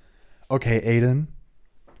bears. Okay, Aiden.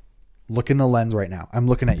 Look in the lens right now. I'm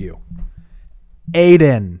looking at you.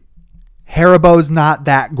 Aiden. Haribo's not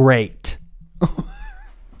that great.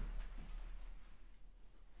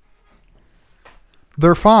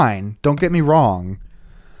 They're fine. Don't get me wrong.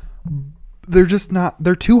 They're just not.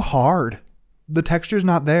 They're too hard. The texture's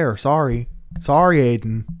not there. Sorry,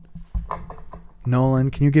 Aiden. Nolan,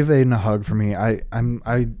 can you give Aiden a hug for me? I'm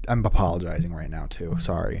apologizing right now too.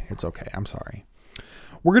 Sorry. It's okay. I'm sorry.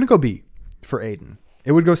 We're gonna go B for Aiden.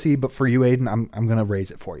 It would go C, but for you, Aiden, I'm gonna raise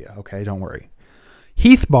it for you. Okay, don't worry.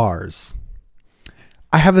 Heath bars.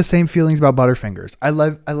 I have the same feelings about Butterfingers. I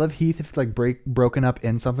love Heath if it's like broken up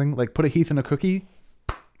in something. Like put a Heath in a cookie,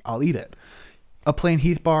 I'll eat it. A plain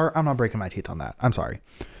Heath bar, I'm not breaking my teeth on that. I'm sorry.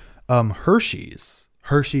 Hershey's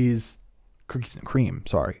cookies and cream.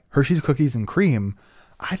 Sorry, Hershey's cookies and cream.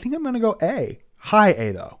 I think I'm gonna go A. High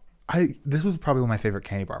A though. This was probably my favorite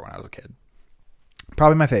candy bar when I was a kid.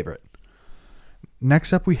 Probably my favorite.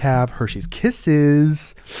 Next up we have Hershey's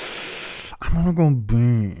Kisses. I'm gonna go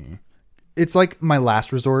B. It's like my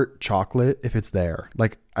last resort chocolate if it's there.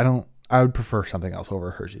 Like I would prefer something else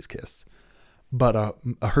over Hershey's Kiss. But a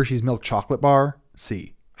Hershey's milk chocolate bar,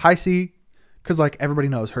 C. High C, because like everybody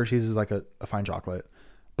knows Hershey's is like a fine chocolate.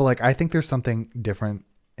 But like I think there's something different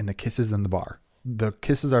in the Kisses than the bar. The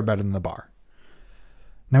Kisses are better than the bar.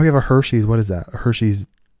 Now we have a Hershey's. What is that? A Hershey's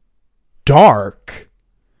Dark.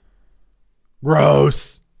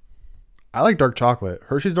 Gross. I like dark chocolate.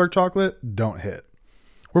 Hershey's dark chocolate, don't hit.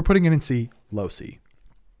 We're putting it in C, low C.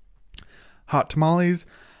 Hot tamales.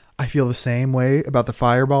 I feel the same way about the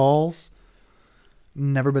Fireballs.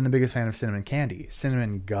 Never been the biggest fan of cinnamon candy.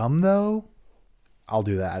 Cinnamon gum, though, I'll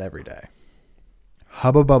do that every day.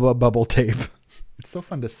 Hubba Bubba Bubble Tape. It's so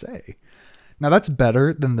fun to say. Now, that's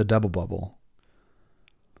better than the Double Bubble.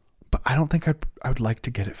 But I don't think I would like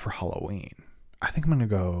to get it for Halloween. I think I'm going to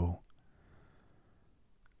go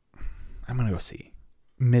C.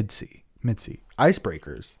 Mid C.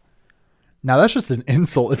 Icebreakers. Now, that's just an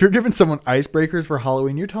insult. If you're giving someone icebreakers for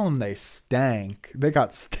Halloween, you're telling them they stank. They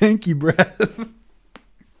got stinky breath.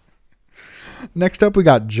 Next up, we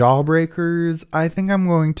got Jawbreakers. I think I'm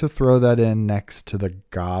going to throw that in next to the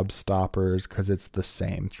Gobstoppers because it's the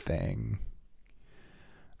same thing.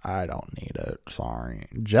 I don't need it. Sorry.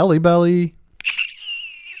 Jelly Belly.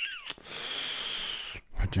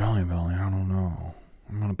 Jelly Belly, I don't know.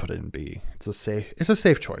 I'm going to put it in B. It's a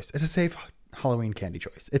safe choice. It's a safe Halloween candy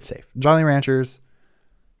choice. It's safe. Jolly Ranchers.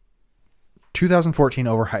 2014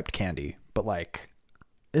 overhyped candy. But like,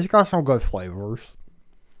 it's got some good flavors.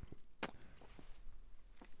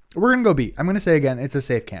 We're going to go B. I'm going to say again, it's a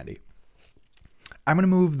safe candy. I'm going to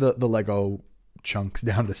move the Lego chunks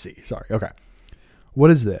down to C. Sorry. Okay.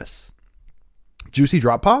 What is this? Juicy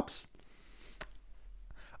Drop Pops?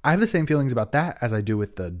 I have the same feelings about that as I do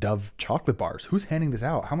with the Dove chocolate bars. Who's handing this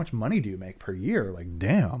out? How much money do you make per year? Like,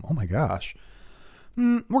 damn. Oh my gosh.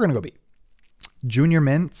 We're going to go B. Junior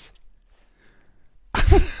Mints?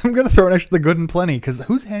 I'm going to throw it next to the Good and Plenty because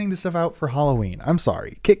who's handing this stuff out for Halloween? I'm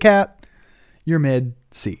sorry. Kit Kat? You're mid.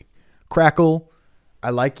 C. Crackle. I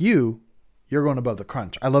like you. You're going above the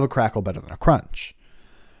Crunch. I love a Crackle better than a Crunch.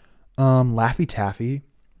 Laffy Taffy.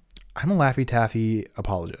 I'm a Laffy Taffy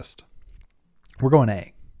apologist. We're going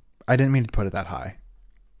A. I didn't mean to put it that high.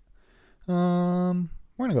 We're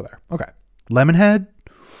going to go there. Okay. Lemonhead.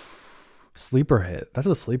 Sleeper hit. That's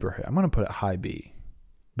a sleeper hit. I'm going to put it high B.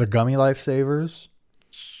 The Gummy Lifesavers.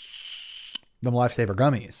 Them Lifesaver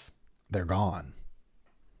gummies. They're gone.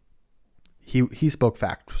 He spoke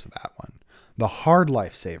facts with that one. The hard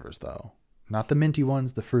Lifesavers, though. Not the minty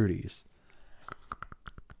ones, the fruities.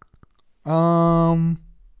 We'll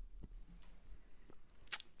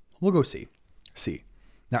go C. C.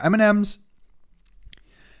 Now M&M's.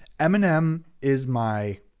 M&M is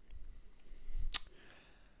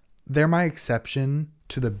they're my exception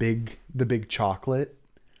to the big chocolate,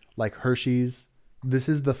 like Hershey's. This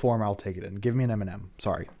is the form I'll take it in. Give me an M&M.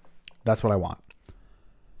 Sorry. That's what I want.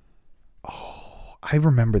 Oh, I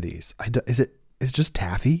remember these. Is it just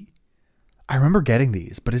taffy? I remember getting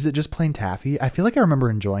these, but is it just plain taffy? I feel like I remember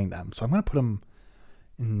enjoying them, so I'm going to put them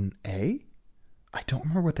in A. I don't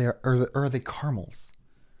remember what they are. Or are they caramels?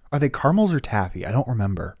 Are they caramels or taffy? I don't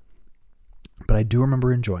remember. But I do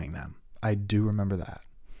remember enjoying them. I do remember that.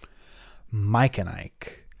 Mike and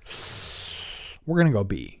Ike. We're going to go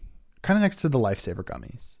B. Kind of next to the Lifesaver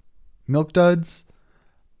gummies. Milk Duds.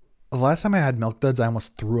 The last time I had Milk Duds, I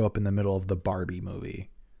almost threw up in the middle of the Barbie movie.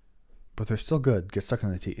 But they're still good. Get stuck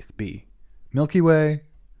in the teeth. B. Milky Way.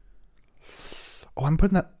 Oh, I'm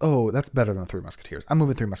putting that. Oh, that's better than the Three Musketeers. I'm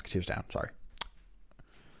moving Three Musketeers down. Sorry.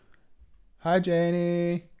 Hi,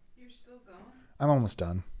 Janie. You're still going? I'm almost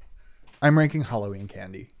done. I'm ranking Halloween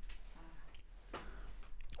candy.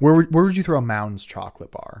 Where would you throw a Mounds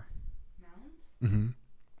chocolate bar? Mounds? Mm-hmm.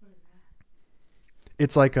 What is that?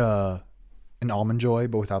 It's like an Almond Joy,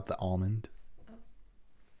 but without the almond.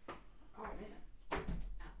 Oh, man.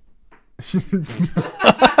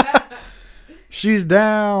 She's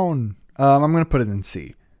down. I'm gonna put it in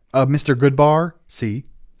C. Mr. Goodbar, C.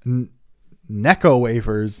 Necco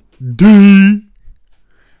wafers, D.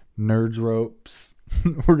 Nerds ropes.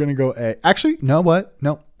 We're gonna go A. Actually, no. What?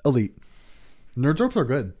 No. Elite. Nerds ropes are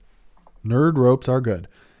good. Nerd ropes are good.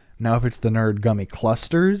 Now, if it's the nerd gummy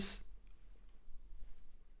clusters,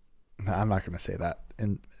 I'm not gonna say that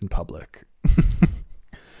in public.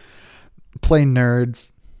 Plain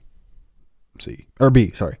nerds. C or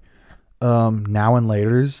B. Sorry. Now and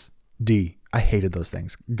later's D. I hated those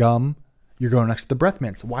things. Gum. You're going next to the breath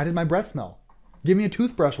mints. Why does my breath smell? Give me a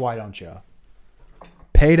toothbrush. Why don't you?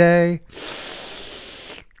 Payday.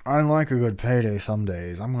 I like a good payday some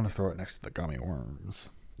days. I'm going to throw it next to the gummy worms.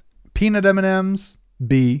 Peanut M&Ms.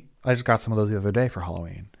 B. I just got some of those the other day for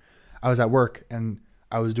Halloween. I was at work and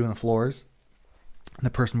I was doing the floors. And the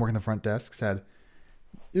person working the front desk said,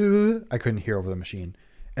 I couldn't hear over the machine.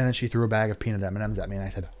 And then she threw a bag of peanut M&Ms at me and I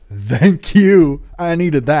said, thank you. I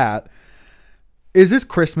needed that. Is this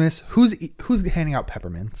Christmas? Who's handing out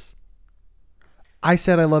peppermints? I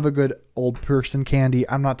said I love a good old person candy.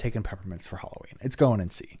 I'm not taking peppermints for Halloween. It's going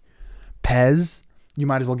in C. Pez. You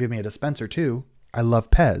might as well give me a dispenser too. I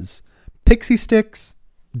love Pez. Pixie sticks.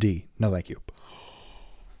 D. No, thank you.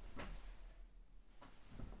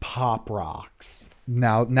 Pop Rocks.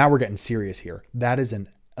 Now we're getting serious here. That is an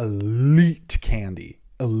elite candy.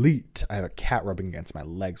 Elite. I have a cat rubbing against my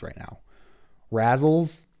legs right now.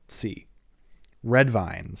 Razzles. C. Red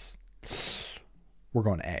Vines. We're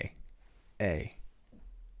going A. A.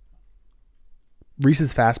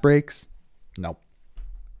 Reese's Fast Breaks? No.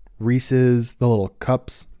 Reese's, the little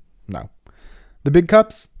cups? No. The big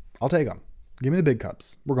cups? I'll take them. Give me the big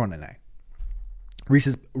cups. We're going in A.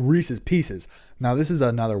 Reese's Pieces. Now this is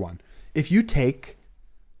another one. If you take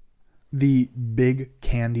the big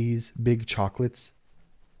candies, big chocolates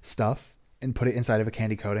stuff and put it inside of a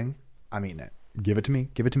candy coating, I'm eating it. Give it to me.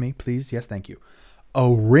 Give it to me, please. Yes, thank you. A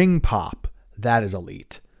ring pop. That is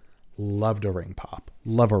elite. Loved a ring pop.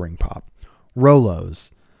 Love a ring pop.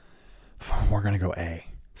 Rolos. We're gonna go A.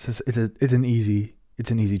 It's an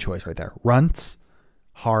easy choice right there. Runts.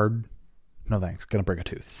 Hard. No thanks. Gonna break a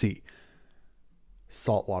tooth. C.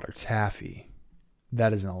 Saltwater taffy.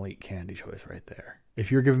 That is an elite candy choice right there.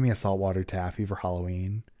 If you're giving me a saltwater taffy for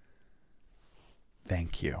Halloween,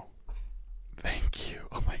 thank you. Thank you.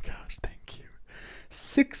 Oh my gosh, thank you.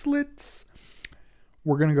 Sixlets.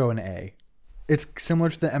 We're gonna go in A. It's similar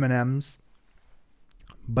to the M&Ms,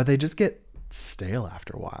 but they just get stale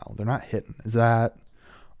after a while. They're not hitting. Are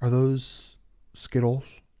those Skittles?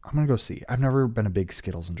 I'm gonna go C. I've never been a big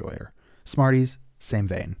Skittles enjoyer. Smarties, same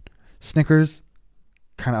vein. Snickers,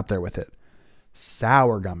 kind of up there with it.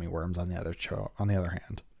 Sour gummy worms on the other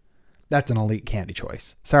hand. That's an elite candy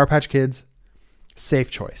choice. Sour Patch Kids, safe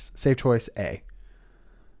choice. Safe choice A.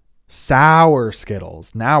 Sour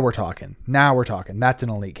Skittles. Now we're talking. That's an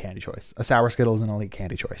elite candy choice. A sour Skittle is an elite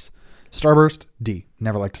candy choice. Starburst, D.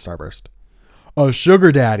 Never liked a Starburst. A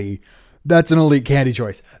Sugar Daddy. That's an elite candy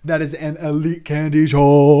choice. That is an elite candy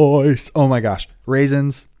choice. Oh my gosh.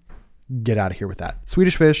 Raisins. Get out of here with that.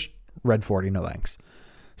 Swedish Fish. Red 40. No thanks.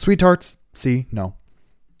 Sweet Tarts. C. No.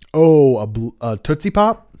 Oh, a Tootsie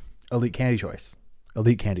Pop. Elite candy choice.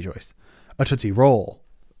 Elite candy choice. A Tootsie Roll.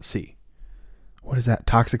 C. What is that?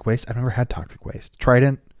 Toxic Waste? I've never had Toxic Waste.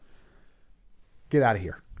 Trident. Get out of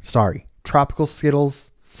here. Sorry. Tropical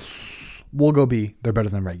Skittles. We'll go B. They're better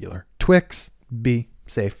than regular. Twix. B.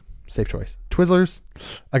 Safe choice. Twizzlers.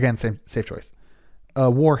 Again, safe choice.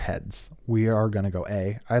 Warheads. We are going to go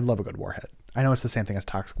A. I love a good Warhead. I know it's the same thing as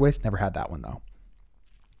Toxic Waste. Never had that one though.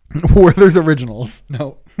 Werther's Originals.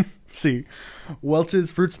 No. C.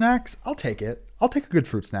 Welch's Fruit Snacks. I'll take it. I'll take a good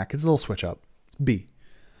fruit snack. It's a little switch up. B.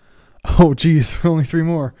 Oh, geez. Only 3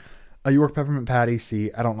 more. A York Peppermint Patty.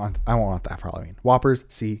 C. I won't want that for Halloween. Whoppers.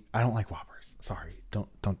 C. I don't like Whoppers. Sorry. Don't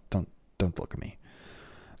look at me.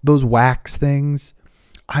 Those wax things.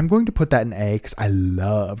 I'm going to put that in A because I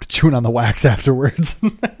loved chewing on the wax afterwards.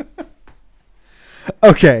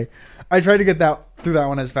 Okay. I tried to get through that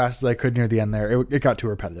one as fast as I could near the end there. It got too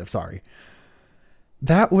repetitive. Sorry.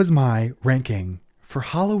 That was my ranking for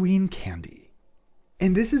Halloween candy.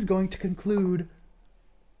 And this is going to conclude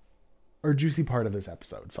our juicy part of this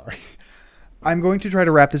episode. Sorry. I'm going to try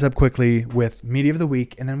to wrap this up quickly with media of the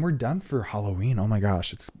week, and then we're done for Halloween. Oh my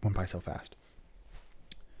gosh, it's went by so fast.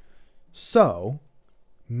 So,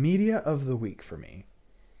 media of the week for me.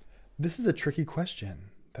 This is a tricky question.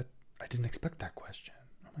 That I didn't expect that question.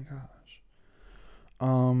 Oh my gosh.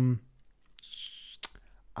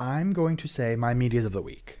 I'm going to say my medias of the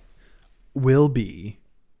week will be.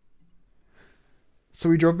 So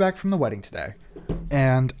we drove back from the wedding today,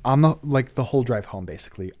 and on the whole drive home,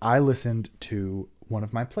 basically, I listened to one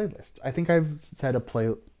of my playlists. I think I've said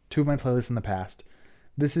two of my playlists in the past.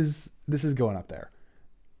 This is going up there.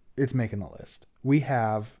 It's making the list. We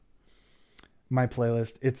have my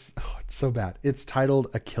playlist. It's so bad. It's titled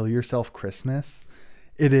 "A Kill Yourself Christmas."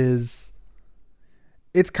 It's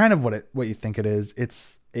kind of what you think it is.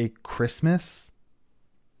 It's a Christmas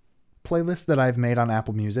playlist that I've made on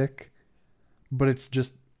Apple Music, but it's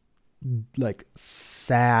just like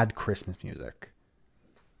sad Christmas music.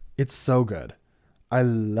 It's so good. I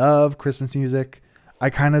love Christmas music. I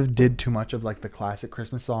kind of did too much of like the classic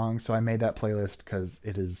Christmas songs, so I made that playlist because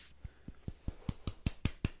it is.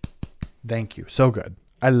 Thank you. So good.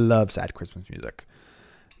 I love sad Christmas music.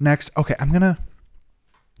 Next, okay,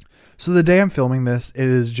 so the day I'm filming this, it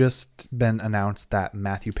has just been announced that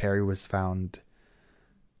Matthew Perry was found.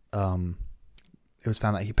 It was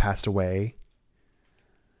found that he passed away.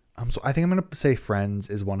 So I think I'm gonna say Friends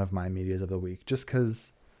is one of my medias of the week, just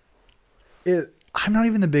because I'm not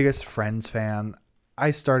even the biggest Friends fan. I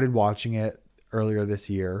started watching it earlier this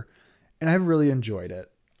year, and I've really enjoyed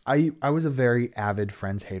it. I was a very avid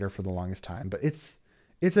Friends hater for the longest time, but it's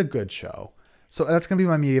a good show. So that's gonna be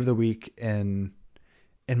my media of the week in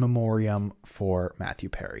memoriam for Matthew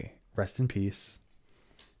Perry. Rest in peace.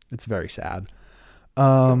 It's very sad.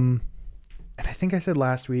 And I think I said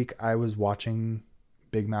last week I was watching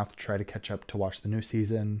Big Mouth try to catch up to watch the new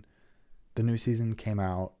season. The new season came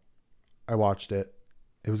out. I watched it.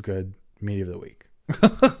 It was good. Media of the week.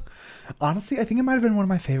 Honestly, I think it might have been one of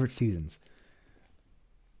my favorite seasons.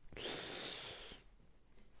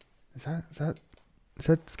 Is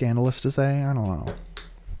that scandalous to say? I don't know.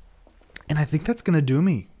 And I think that's going to do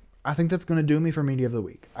me. I think that's going to do me for media of the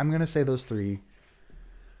week. I'm going to say those three.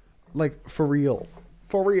 Like, for real.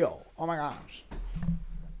 For real. Oh my gosh.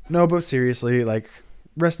 No, but seriously, like,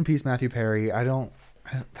 rest in peace, Matthew Perry.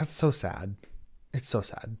 That's so sad. It's so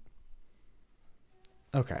sad.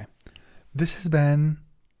 Okay. This has been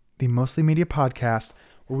the Mostly Media podcast,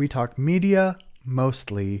 where we talk media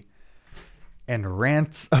mostly and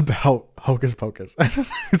rants about Hocus Pocus.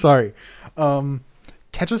 Sorry.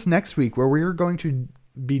 Catch us next week, where we're going to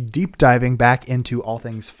be deep diving back into all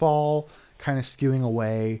things fall, kind of skewing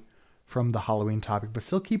away from the Halloween topic, but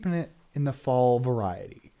still keeping it in the fall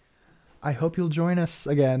variety. I hope you'll join us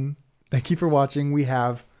again. Thank you for watching. We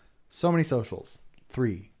have so many socials.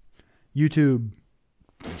 3. YouTube.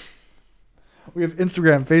 We have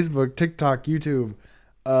Instagram, Facebook, TikTok, YouTube.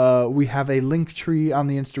 We have a link tree on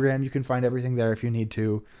the Instagram. You can find everything there if you need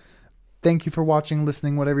to. Thank you for watching,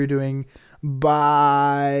 listening, whatever you're doing.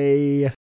 Bye.